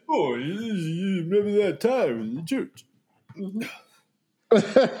 How you doing? You remember that time in the church?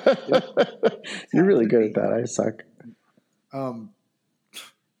 You're really good at that. I suck.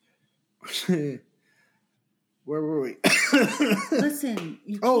 Where were we? Listen,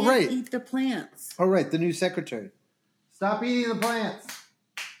 you can't eat the plants. Oh, right. The new secretary. Stop eating the plants.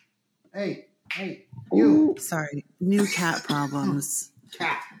 Hey, you. Sorry. New cat problems.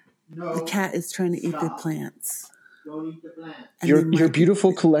 Cat. No. The cat is trying to eat the plants. Don't eat the plants. Your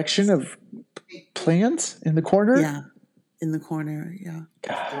beautiful collection of plants in the corner? Yeah. In the corner, yeah.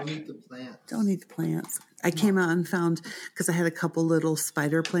 God. Don't eat the plants. Don't eat the plants. I came out and found, because I had a couple little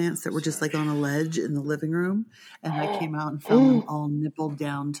spider plants that were just like on a ledge in the living room. And I came out and found them all nippled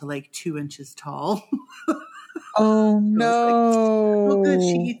down to like 2 inches tall. Oh, no. Like, oh, good.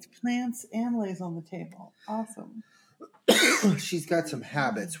 She eats plants and lays on the table. Awesome. She's got some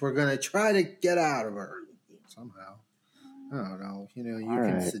habits. We're going to try to get out of her somehow. I don't know. You know, you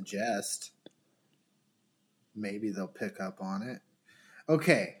can suggest. Maybe they'll pick up on it.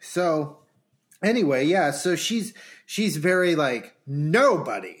 Okay, so anyway, yeah, so she's very like,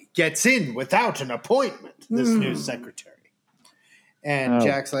 nobody gets in without an appointment, this new secretary. And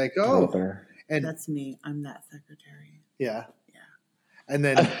Jack's like, brother. And that's me. I'm that secretary. Yeah. And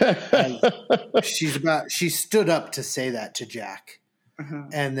then she stood up to say that to Jack. Uh-huh.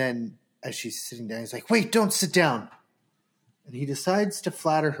 And then as she's sitting down, he's like, wait, don't sit down. And he decides to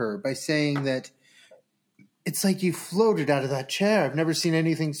flatter her by saying that it's like you floated out of that chair. I've never seen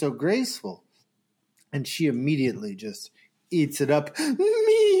anything so graceful. And she immediately just eats it up.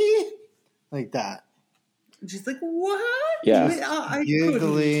 Me! Like that. And she's like, what? Yeah. I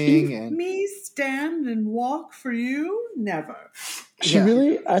giggling. And me stand and walk for you? Never.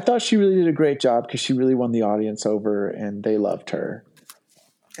 I thought she really did a great job because she really won the audience over and they loved her.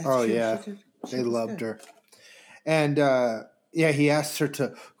 That's true. Yeah. They loved her. And, he asked her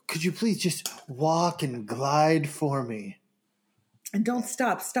to could you please just walk and glide for me? And don't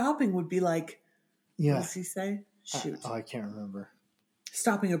stop. Stopping would be like, yeah. What does he say? Shoot. I can't remember.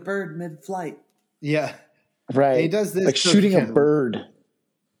 Stopping a bird mid-flight. Yeah. Right. And he does this like shooting a bird.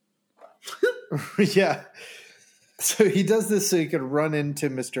 Yeah. So he does this so he could run into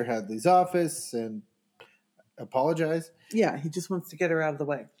Mr. Hadley's office and apologize. Yeah, he just wants to get her out of the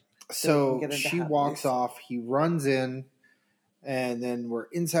way. So she walks off. He runs in, and then we're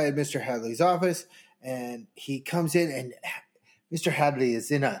inside Mr. Hadley's office, and he comes in, and Mr. Hadley is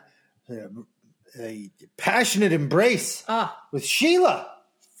in a passionate embrace with Sheila.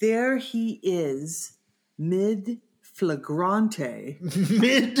 There he is, mid-flagrante.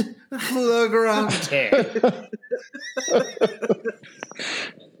 Mid-flagrante.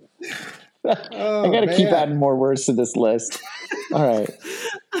 I got to keep adding more words to this list. All right.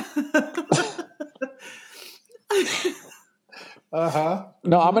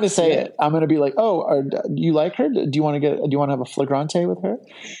 No, I'm going to say it. I'm going to be like, "Oh, do you like her? Do you want to have a flagrante with her?"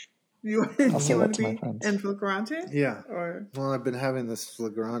 I'll say that to my friends. En flagrante? Yeah. Well, I've been having this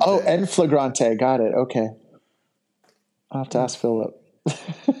flagrante. Oh, en flagrante. Got it. Okay. I'll have to ask Philip.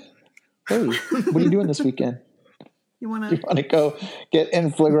 Hey, what are you doing this weekend? You want to go get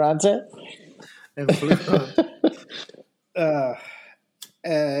en flagrante? En flagrante.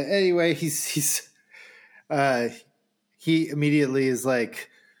 Anyway, he immediately is like,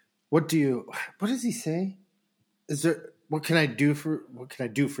 what does he say? What can I do for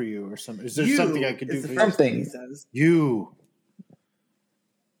you or something? Is there something I could do for you? Something he says. You.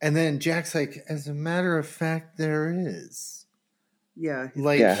 And then Jack's like, as a matter of fact, there is. Yeah.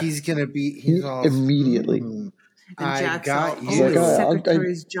 He's going to be, he's all immediately. And Jack's got you. Like, the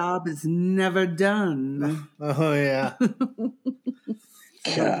secretary's job is never done. Oh, yeah.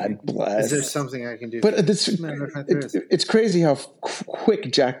 God bless. Is there something I can do? But it's crazy how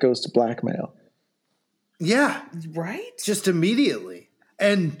quick Jack goes to blackmail. Yeah. Right? Just immediately.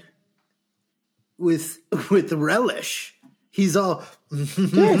 And with relish. He's all, as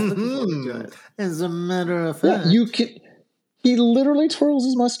a matter of fact. Yeah, he literally twirls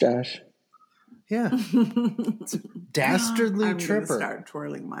his mustache. Yeah. It's dastardly I'm tripper. I'm start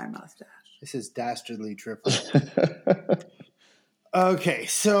twirling my mustache. This is dastardly tripper. Okay,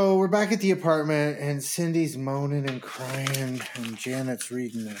 so we're back at the apartment, and Cindy's moaning and crying, and Janet's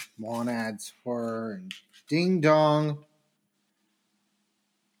reading the lawn ads for her, and ding dong.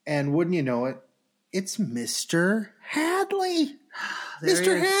 And wouldn't you know it, it's Mr. Hadley.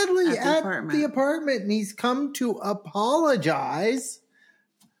 Mr. Hadley at the apartment, and he's come to apologize.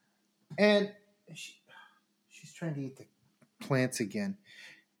 And she's trying to eat the plants again.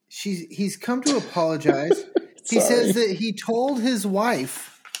 He's come to apologize. He says that he told his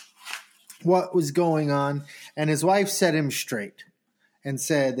wife what was going on, and his wife set him straight and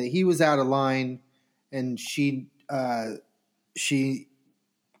said that he was out of line, and she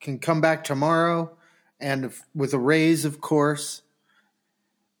can come back tomorrow and with a raise, of course.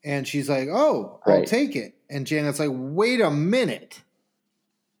 And she's like, "Oh, I'll take it." And Janet's like, "Wait a minute."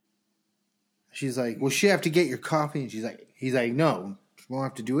 She's like, "Will she have to get your coffee?" And he's like, "No, she won't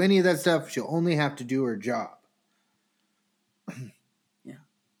have to do any of that stuff. She'll only have to do her job." Yeah.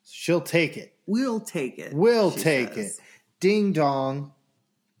 She'll take it. We'll take it. We'll take it. Ding dong.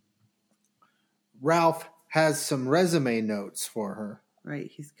 Ralph has some resume notes for her. Right,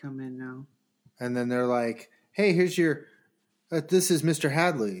 he's coming now. And then they're like, "Hey, here's your this is Mr.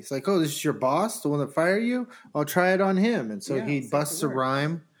 Hadley." He's like, "Oh, this is your boss, the one that fired you? I'll try it on him." And so he busts a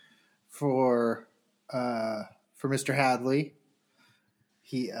rhyme for Mr. Hadley.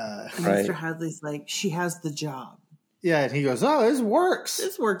 Mr. Hadley's like, "She has the job." Yeah, and he goes, "Oh, this works.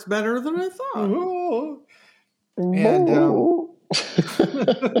 This works better than I thought." Oh. And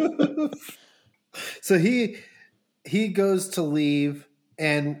so he goes to leave,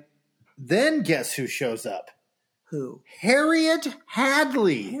 and then guess who shows up? Who? Harriet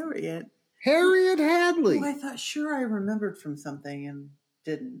Hadley. Harriet Hadley. Oh, I thought I remembered from something and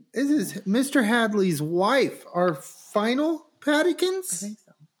didn't. This is Mr. Hadley's wife, our final Pattykins? I think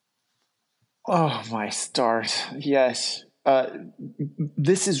so. Oh, my stars. Yes.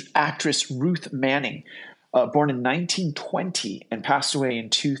 This is actress Ruth Manning, born in 1920 and passed away in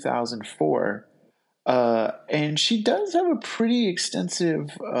 2004. And she does have a pretty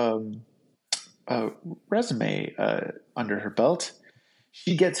extensive resume under her belt.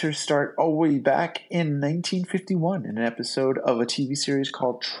 She gets her start all the way back in 1951 in an episode of a TV series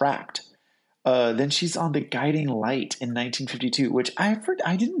called Trapped. Then she's on The Guiding Light in 1952, which I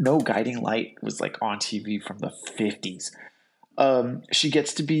didn't know Guiding Light was like on TV from the 50s. She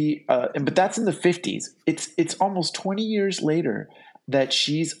gets to be, but that's in the 50s. It's almost 20 years later, that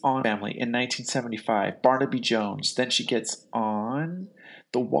she's on Family in 1975, Barnaby Jones. Then she gets on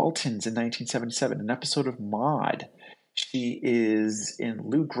The Waltons in 1977, an episode of Maude. She is in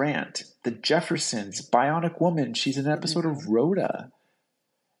Lou Grant, The Jeffersons, Bionic Woman. She's in an episode of Rhoda.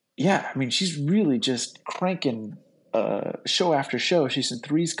 Yeah, I mean, she's really just cranking show after show. She's in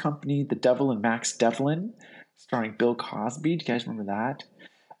Three's Company, The Devil and Max Devlin, starring Bill Cosby. Do you guys remember that?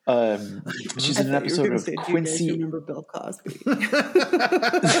 She's in an episode of Quincy. Do you guys remember Bill Cosby?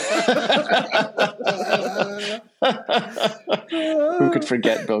 Who could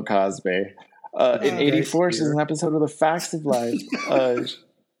forget Bill Cosby? In 84, she's in an episode of The Facts of Life.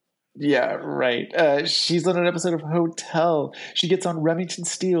 Yeah, right. She's in an episode of Hotel. She gets on Remington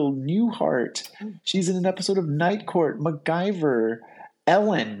Steele, Newhart. She's in an episode of Night Court, MacGyver,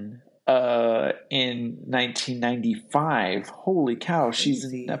 Ellen. In 1995. Holy cow. She's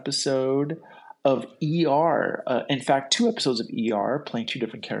in an episode of ER. In fact, 2 episodes of ER, playing 2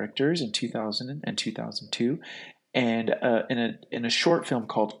 different characters in 2000 and 2002. And in a short film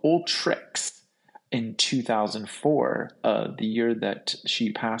called Old Tricks in 2004, the year that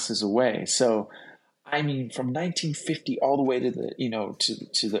she passes away. So, I mean, from 1950 all the way to the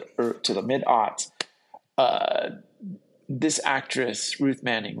to the mid-aughts, this actress Ruth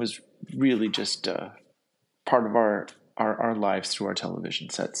Manning was really just part of our lives through our television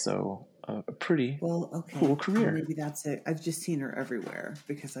set. So a pretty cool career. Maybe that's it. I've just seen her everywhere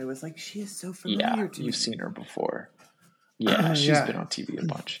because I was like, she is so familiar to me. You've seen her before. Yeah, she's been on TV a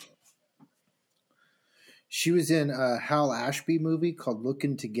bunch. She was in a Hal Ashby movie called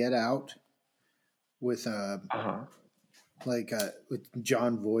Looking to Get Out with with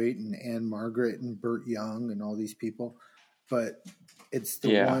John Voight and Anne Margaret and Burt Young and all these people. But it's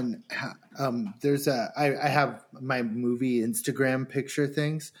the one. I have my movie Instagram picture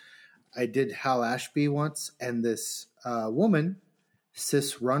things. I did Hal Ashby once, and this woman,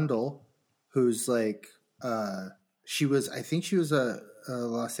 Sis Rundle, who's like, I think she was a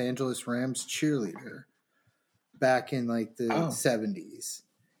Los Angeles Rams cheerleader back in like the 70s,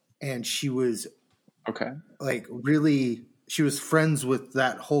 and she was she was friends with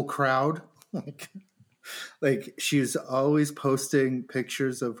that whole crowd. Like she was always posting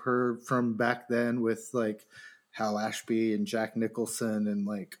pictures of her from back then with like Hal Ashby and Jack Nicholson and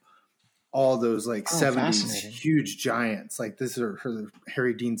like all those like 70s huge giants. Like this is her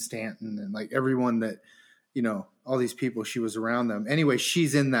Harry Dean Stanton and like everyone that, all these people, she was around them. Anyway,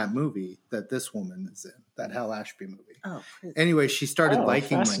 she's in that movie that this woman is in, that Hal Ashby movie. Oh, anyway, she started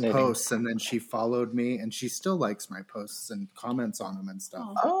liking my posts, and then she followed me, and she still likes my posts and comments on them and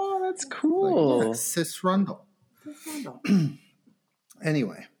stuff. Oh, that's cool. Like, Sis Rundle.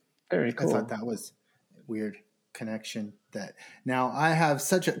 Anyway, very cool. I thought that was a weird connection. That now I have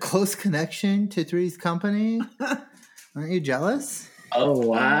such a close connection to Three's Company. Aren't you jealous? Oh,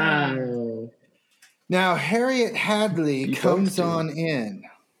 wow. Now, Harriet Hadley comes on in,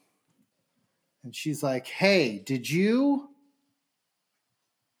 and she's like, hey, did you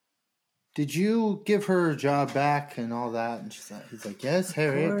give her a job back and all that? And he's like, yes,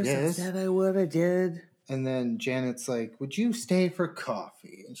 Harriet, yes. I said I would have did. And then Janet's like, would you stay for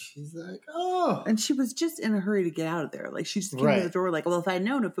coffee? And she's like, oh. And she was just in a hurry to get out of there. Like, she just came to the door like, well, if I'd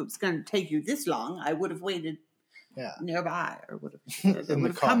known if it was going to take you this long, I would have waited nearby or would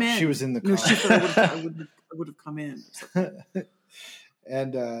have come in. She was in the car. No, she said I would have come in.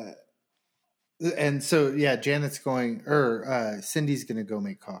 And so, Janet's going, Cindy's going to go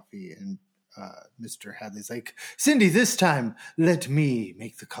make coffee. And Mr. Hadley's like, Cindy, this time, let me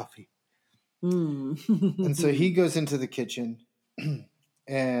make the coffee. And so he goes into the kitchen,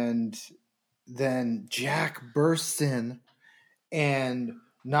 and then Jack bursts in, and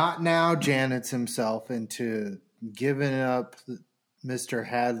not now Janet's himself into giving up Mr.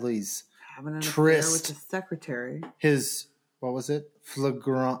 Hadley's having an tryst affair with the secretary. His, what was it?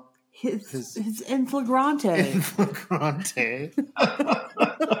 Flagrant. His in flagrante. In flagrante.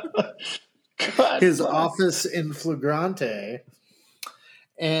 His office in flagrante.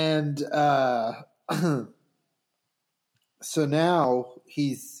 And so now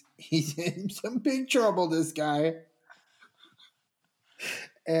he's in some big trouble, this guy.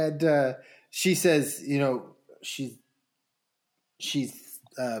 And she says, Mrs.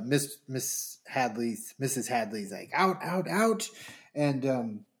 Hadley's like, out.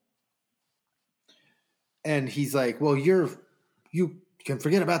 And he's like, well, you can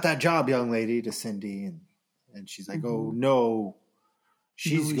forget about that job, young lady, to Cindy. And she's like, oh, no.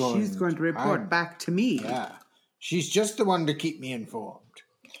 She's going to report back to me. Yeah. She's just the one to keep me informed.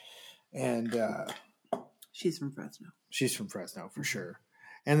 And she's from Fresno. She's from Fresno, for sure.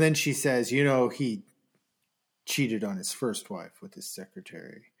 And then she says, he cheated on his first wife with his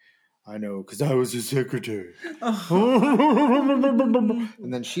secretary. I know, because I was his secretary. And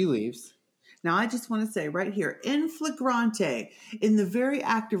then she leaves. Now, I just want to say right here, in flagrante, in the very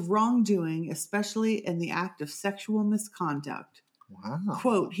act of wrongdoing, especially in the act of sexual misconduct. Wow.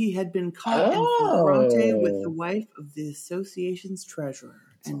 Quote, he had been caught in flagrante with the wife of the association's treasurer.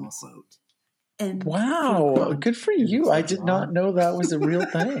 End quote. And wow. flagrante. Good for you. I did not know that was a real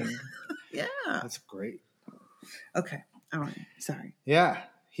thing. Yeah. That's great. Okay. All right. Sorry. Yeah.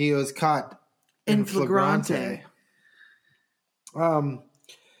 He was caught in flagrante.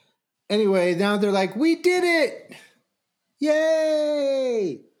 Anyway, now they're like, we did it!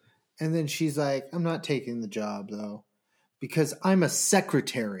 Yay! And then she's like, I'm not taking the job, though, because I'm a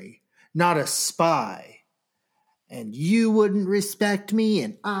secretary, not a spy. And you wouldn't respect me,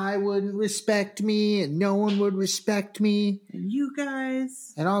 and I wouldn't respect me, and no one would respect me. And you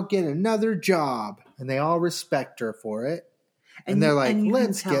guys. And I'll get another job. And they all respect her for it. And they're like,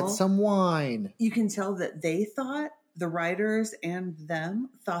 let's get some wine. You can tell that they thought, the writers and them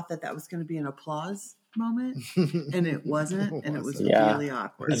thought that was going to be an applause moment. And it wasn't. And it was really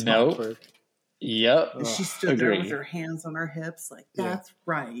awkward. Nope. Yep. And she stood there with her hands on her hips like, that's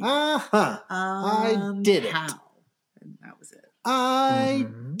right. I did it. How? And that was it. I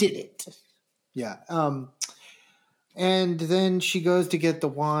did it. Yeah. And then she goes to get the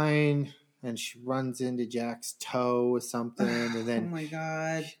wine. And she runs into Jack's toe with something. And then oh, my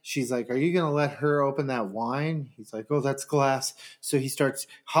God. She's like, are you going to let her open that wine? He's like, oh, that's glass. So he starts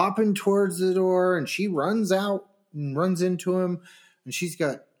hopping towards the door. And she runs out and runs into him. And she's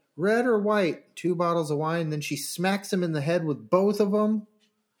got red or white, 2 bottles of wine. Then she smacks him in the head with both of them.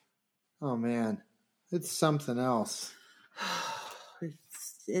 Oh, man. It's something else.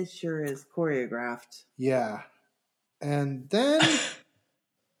 It sure is choreographed. Yeah. And then...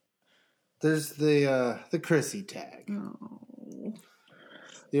 there's the Chrissy tag. Oh.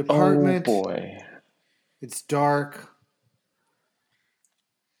 The apartment. Oh, boy. It's dark.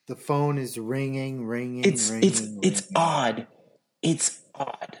 The phone is ringing. It's odd. It's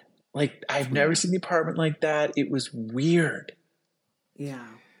odd. Like, I've never seen the apartment like that. It was weird. Yeah.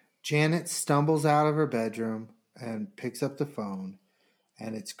 Janet stumbles out of her bedroom and picks up the phone.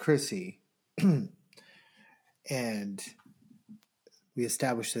 And it's Chrissy. And... we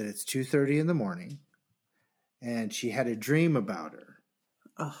established that it's 2:30 in the morning, and she had a dream about her.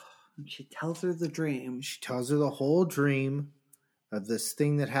 Oh, and she tells her the dream. She tells her the whole dream of this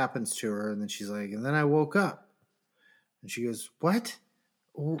thing that happens to her, and then she's like, and then I woke up. And she goes, what?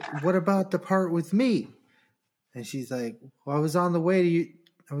 What about the part with me? And she's like, well, I was on the way to you.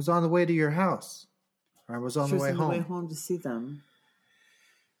 I was on the way to your house. Or I was on the way home. She was on the way home to see them.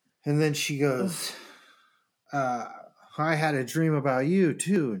 And then she goes, I had a dream about you,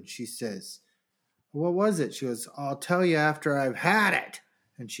 too. And she says, what was it? She goes, I'll tell you after I've had it.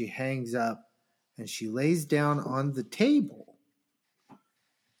 And she hangs up and she lays down on the table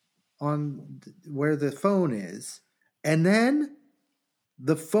where the phone is. And then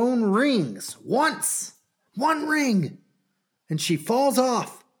the phone rings once. One ring. And she falls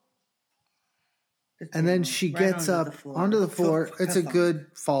off. And then she gets up onto the floor. It's a good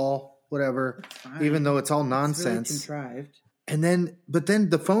fall. Whatever, even though it's all nonsense. It's really contrived. And then, but then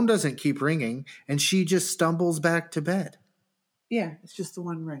the phone doesn't keep ringing, and she just stumbles back to bed. Yeah, it's just the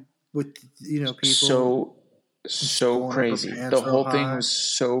one ring. With people. So crazy. The whole thing was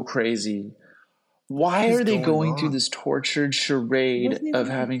so crazy. Why are they going through this tortured charade of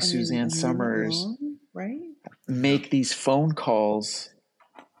having Suzanne Summers make these phone calls?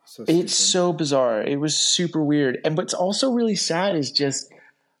 It's so bizarre. It was super weird. And what's also really sad is just.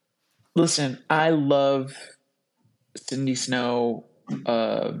 Listen, I love Cindy Snow.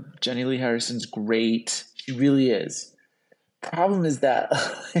 Jenny Lee Harrison's great. She really is. Problem is that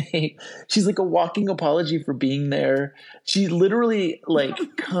she's like a walking apology for being there. She literally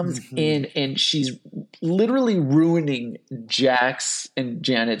comes in and she's literally ruining Jack's and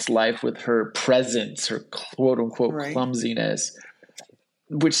Janet's life with her presence, her quote unquote clumsiness.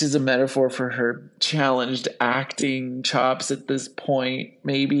 Which is a metaphor for her challenged acting chops at this point,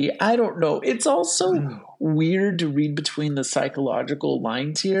 maybe. I don't know. It's also weird to read between the psychological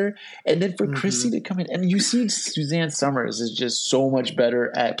lines here. And then for Chrissy to come in. And you see Suzanne Summers is just so much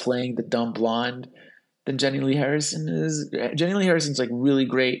better at playing the dumb blonde than Jenny Lee Harrison is. Jenny Lee Harrison's like really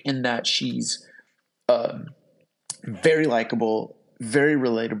great in that she's very likable, very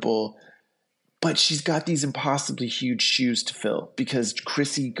relatable. But she's got these impossibly huge shoes to fill because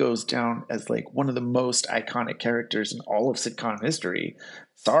Chrissy goes down as like one of the most iconic characters in all of sitcom history.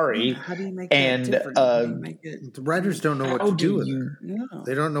 Sorry. How do you make that different? The writers don't know what to do with her. Yeah.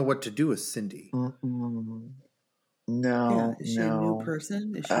 They don't know what to do with Cindy. No. Is she a new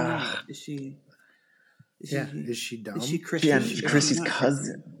person? Is she not? Is she? Is she dumb? Is she Chrissy? Yeah, Chrissy's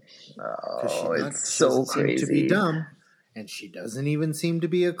cousin. Oh, it's so crazy. Seem to be dumb, and she doesn't even seem to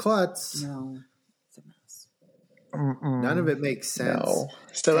be a klutz. No, it's a mess. None of it makes sense. No.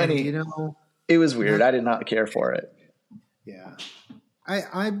 So it was weird. I did not care for it. Yeah,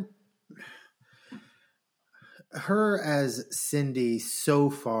 her as Cindy so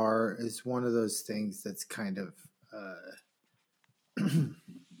far is one of those things that's kind of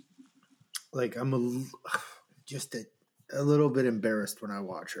like I'm just a little bit embarrassed when I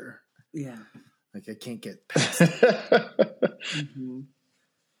watch her. Yeah, like I can't get past it.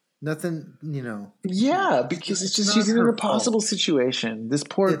 Nothing, Yeah, because it's just she's in an impossible situation. This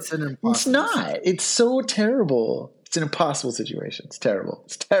poor. It's an impossible. It's not. It's so terrible. It's an impossible situation. It's terrible.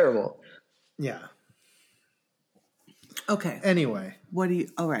 It's terrible. Yeah. Okay. Anyway, what do you?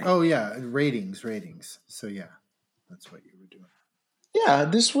 All right. Oh yeah, ratings. So yeah, that's what you were doing. Yeah,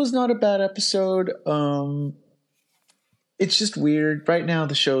 this was not a bad episode. It's just weird. Right now,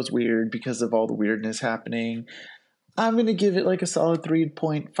 the show's weird because of all the weirdness happening. I'm going to give it like a solid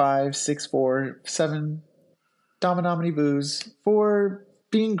 3.5647 Dominomini Boos for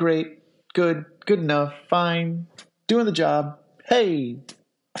being great, good enough, fine, doing the job. Hey!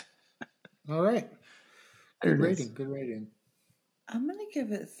 All right. Good rating. I'm going to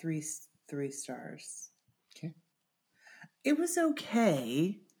give it three stars. Okay. It was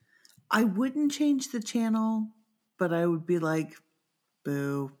okay. I wouldn't change the channel, but I would be like,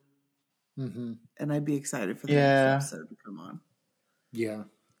 boo. Mm-hmm. And I'd be excited for the next episode to come on. Yeah.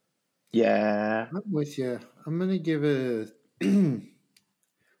 Yeah. I'm with you. I'm going to give it a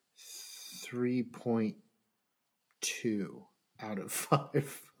 3.2 out of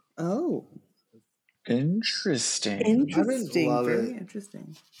 5. Oh. Interesting. Very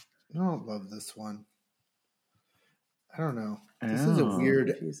interesting. I don't love this one. I don't know. This is a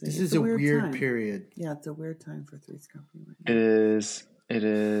weird. This is a weird period. Yeah, it's a weird time for Three's Company right now. It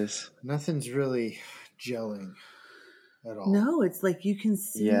is. Nothing's really gelling at all. No, it's like you can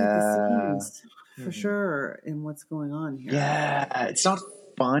see the scenes for sure in what's going on here. Yeah, it's not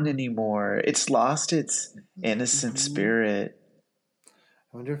fun anymore. It's lost its innocent spirit.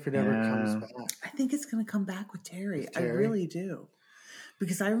 I wonder if it ever comes back. I think it's going to come back with Terry. I really do.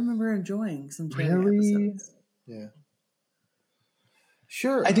 Because I remember enjoying some Terry episodes. Yeah.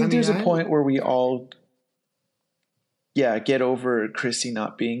 Sure. I think there's a point where we all get over Chrissy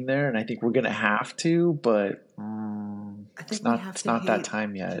not being there, and I think we're going to have to, but it's not that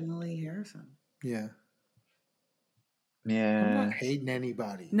time yet. Emily Harrison. Yeah. Yeah. I'm not hating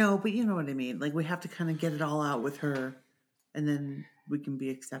anybody. No, but you know what I mean. Like, we have to kind of get it all out with her, and then we can be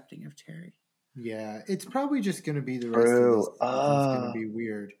accepting of Terry. Yeah. It's probably just going to be the rest of this. It's going to be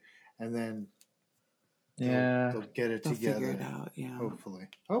weird. And then they'll get it together. Figure it out, yeah. Hopefully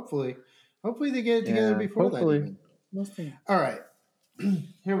they get it together before that. We'll see. All right.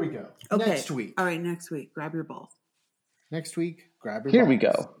 Here we go. Okay. Next week. All right, next week. Grab your balls. Next week, grab your balls. Here we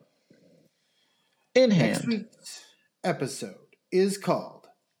go. In hand. Next week's episode is called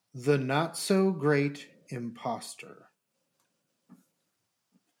The Not So Great Imposter.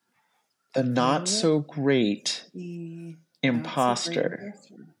 The Not So Great Imposter.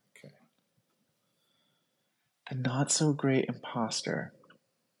 Okay. The Not So Great Imposter.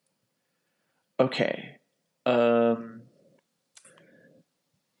 Okay.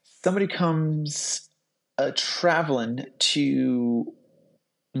 Somebody comes traveling to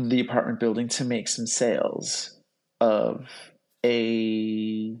the apartment building to make some sales of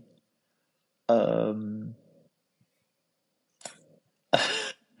a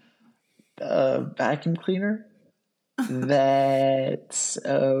vacuum cleaner that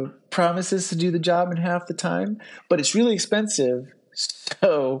promises to do the job in half the time, but it's really expensive.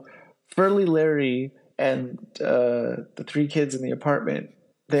 So Furley, Larry, and the three kids in the apartment,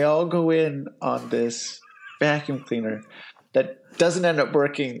 they all go in on this vacuum cleaner that doesn't end up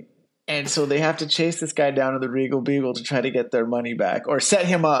working. And so they have to chase this guy down to the Regal Beagle to try to get their money back, or set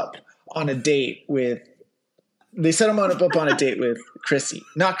him up on a date with – they set him up on a date with Chrissy.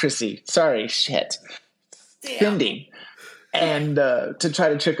 Not Chrissy. Sorry. Shit. Cindy. And to try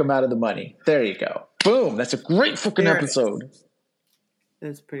to trick him out of the money. There you go. Boom. That's a great fucking episode.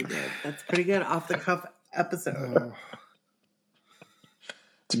 That's pretty good. That's pretty good off the cuff episode.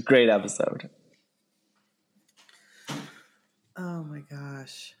 It's a great episode. Oh my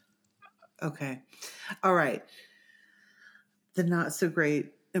gosh. Okay. All right. The Not So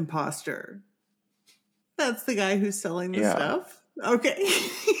Great Imposter. That's the guy who's selling the stuff. Okay.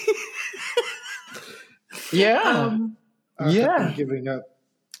 I'm giving up.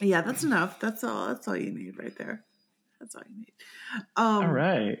 Yeah, that's enough. That's all you need right there. That's all you need. All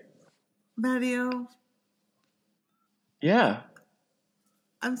right. Matteo. Yeah.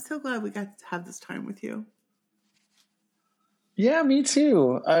 I'm so glad we got to have this time with you. Yeah, me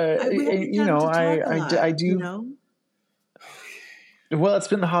too. I do. You know? Well, it's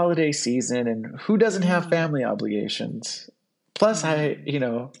been the holiday season, and who doesn't have family obligations? Plus, I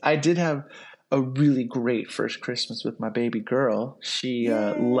did have a really great first Christmas with my baby girl. She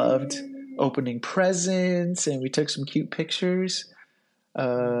loved opening presents, and we took some cute pictures.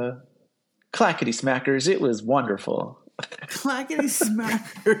 Clackety smackers! It was wonderful. Clackety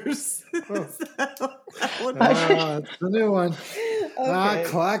smackers. That's the new one. Okay.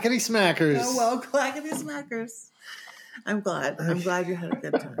 Clackety smackers. Oh, well, clackety smackers. I'm glad you had a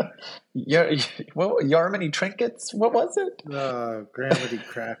good time. Yarmany trinkets? What was it? Gramity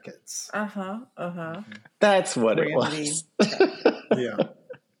crackets. That's what it was. Yeah.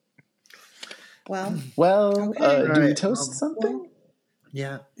 Well, okay. Do we toast something? Well,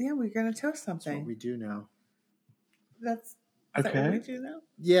 yeah, we're gonna toast something. That's what we do now. Is okay. that what we do now?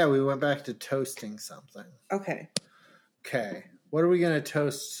 Yeah, we went back to toasting something. Okay. What are we gonna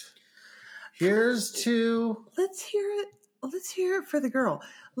toast? Here's to. Let's hear it. Let's hear it for the girl.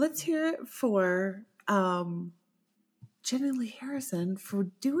 Let's hear it for Jenny Lee Harrison for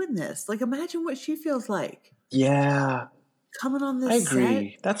doing this. Like, imagine what she feels like. Yeah. Coming on this I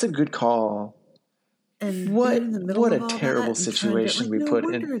agree. set. That's a good call. And what in the middle a of all terrible that and situation we no put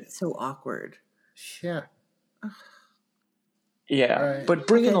wonder in. It's so awkward. Yeah. Yeah, right. But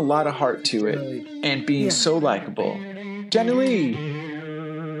bringing a lot of heart to it and being so likable. Jenny Lee!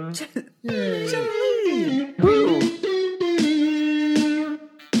 Jenny Lee! Woo!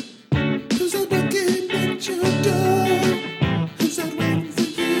 Who's that knocking at your door? Who's that waiting for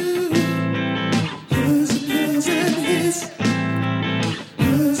you? Hers and hers and his.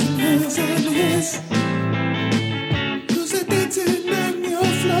 Hers and hers and his. Who's that dancing on your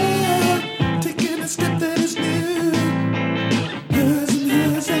floor? Taking a step that is new. Hers and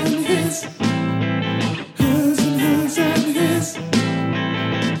hers and his. Hers and hers and his.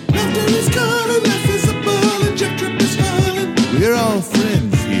 Laughter is calling, life is a ball, and Jack Trip is falling. We're all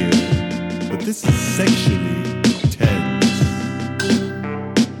friends here, but this is sexually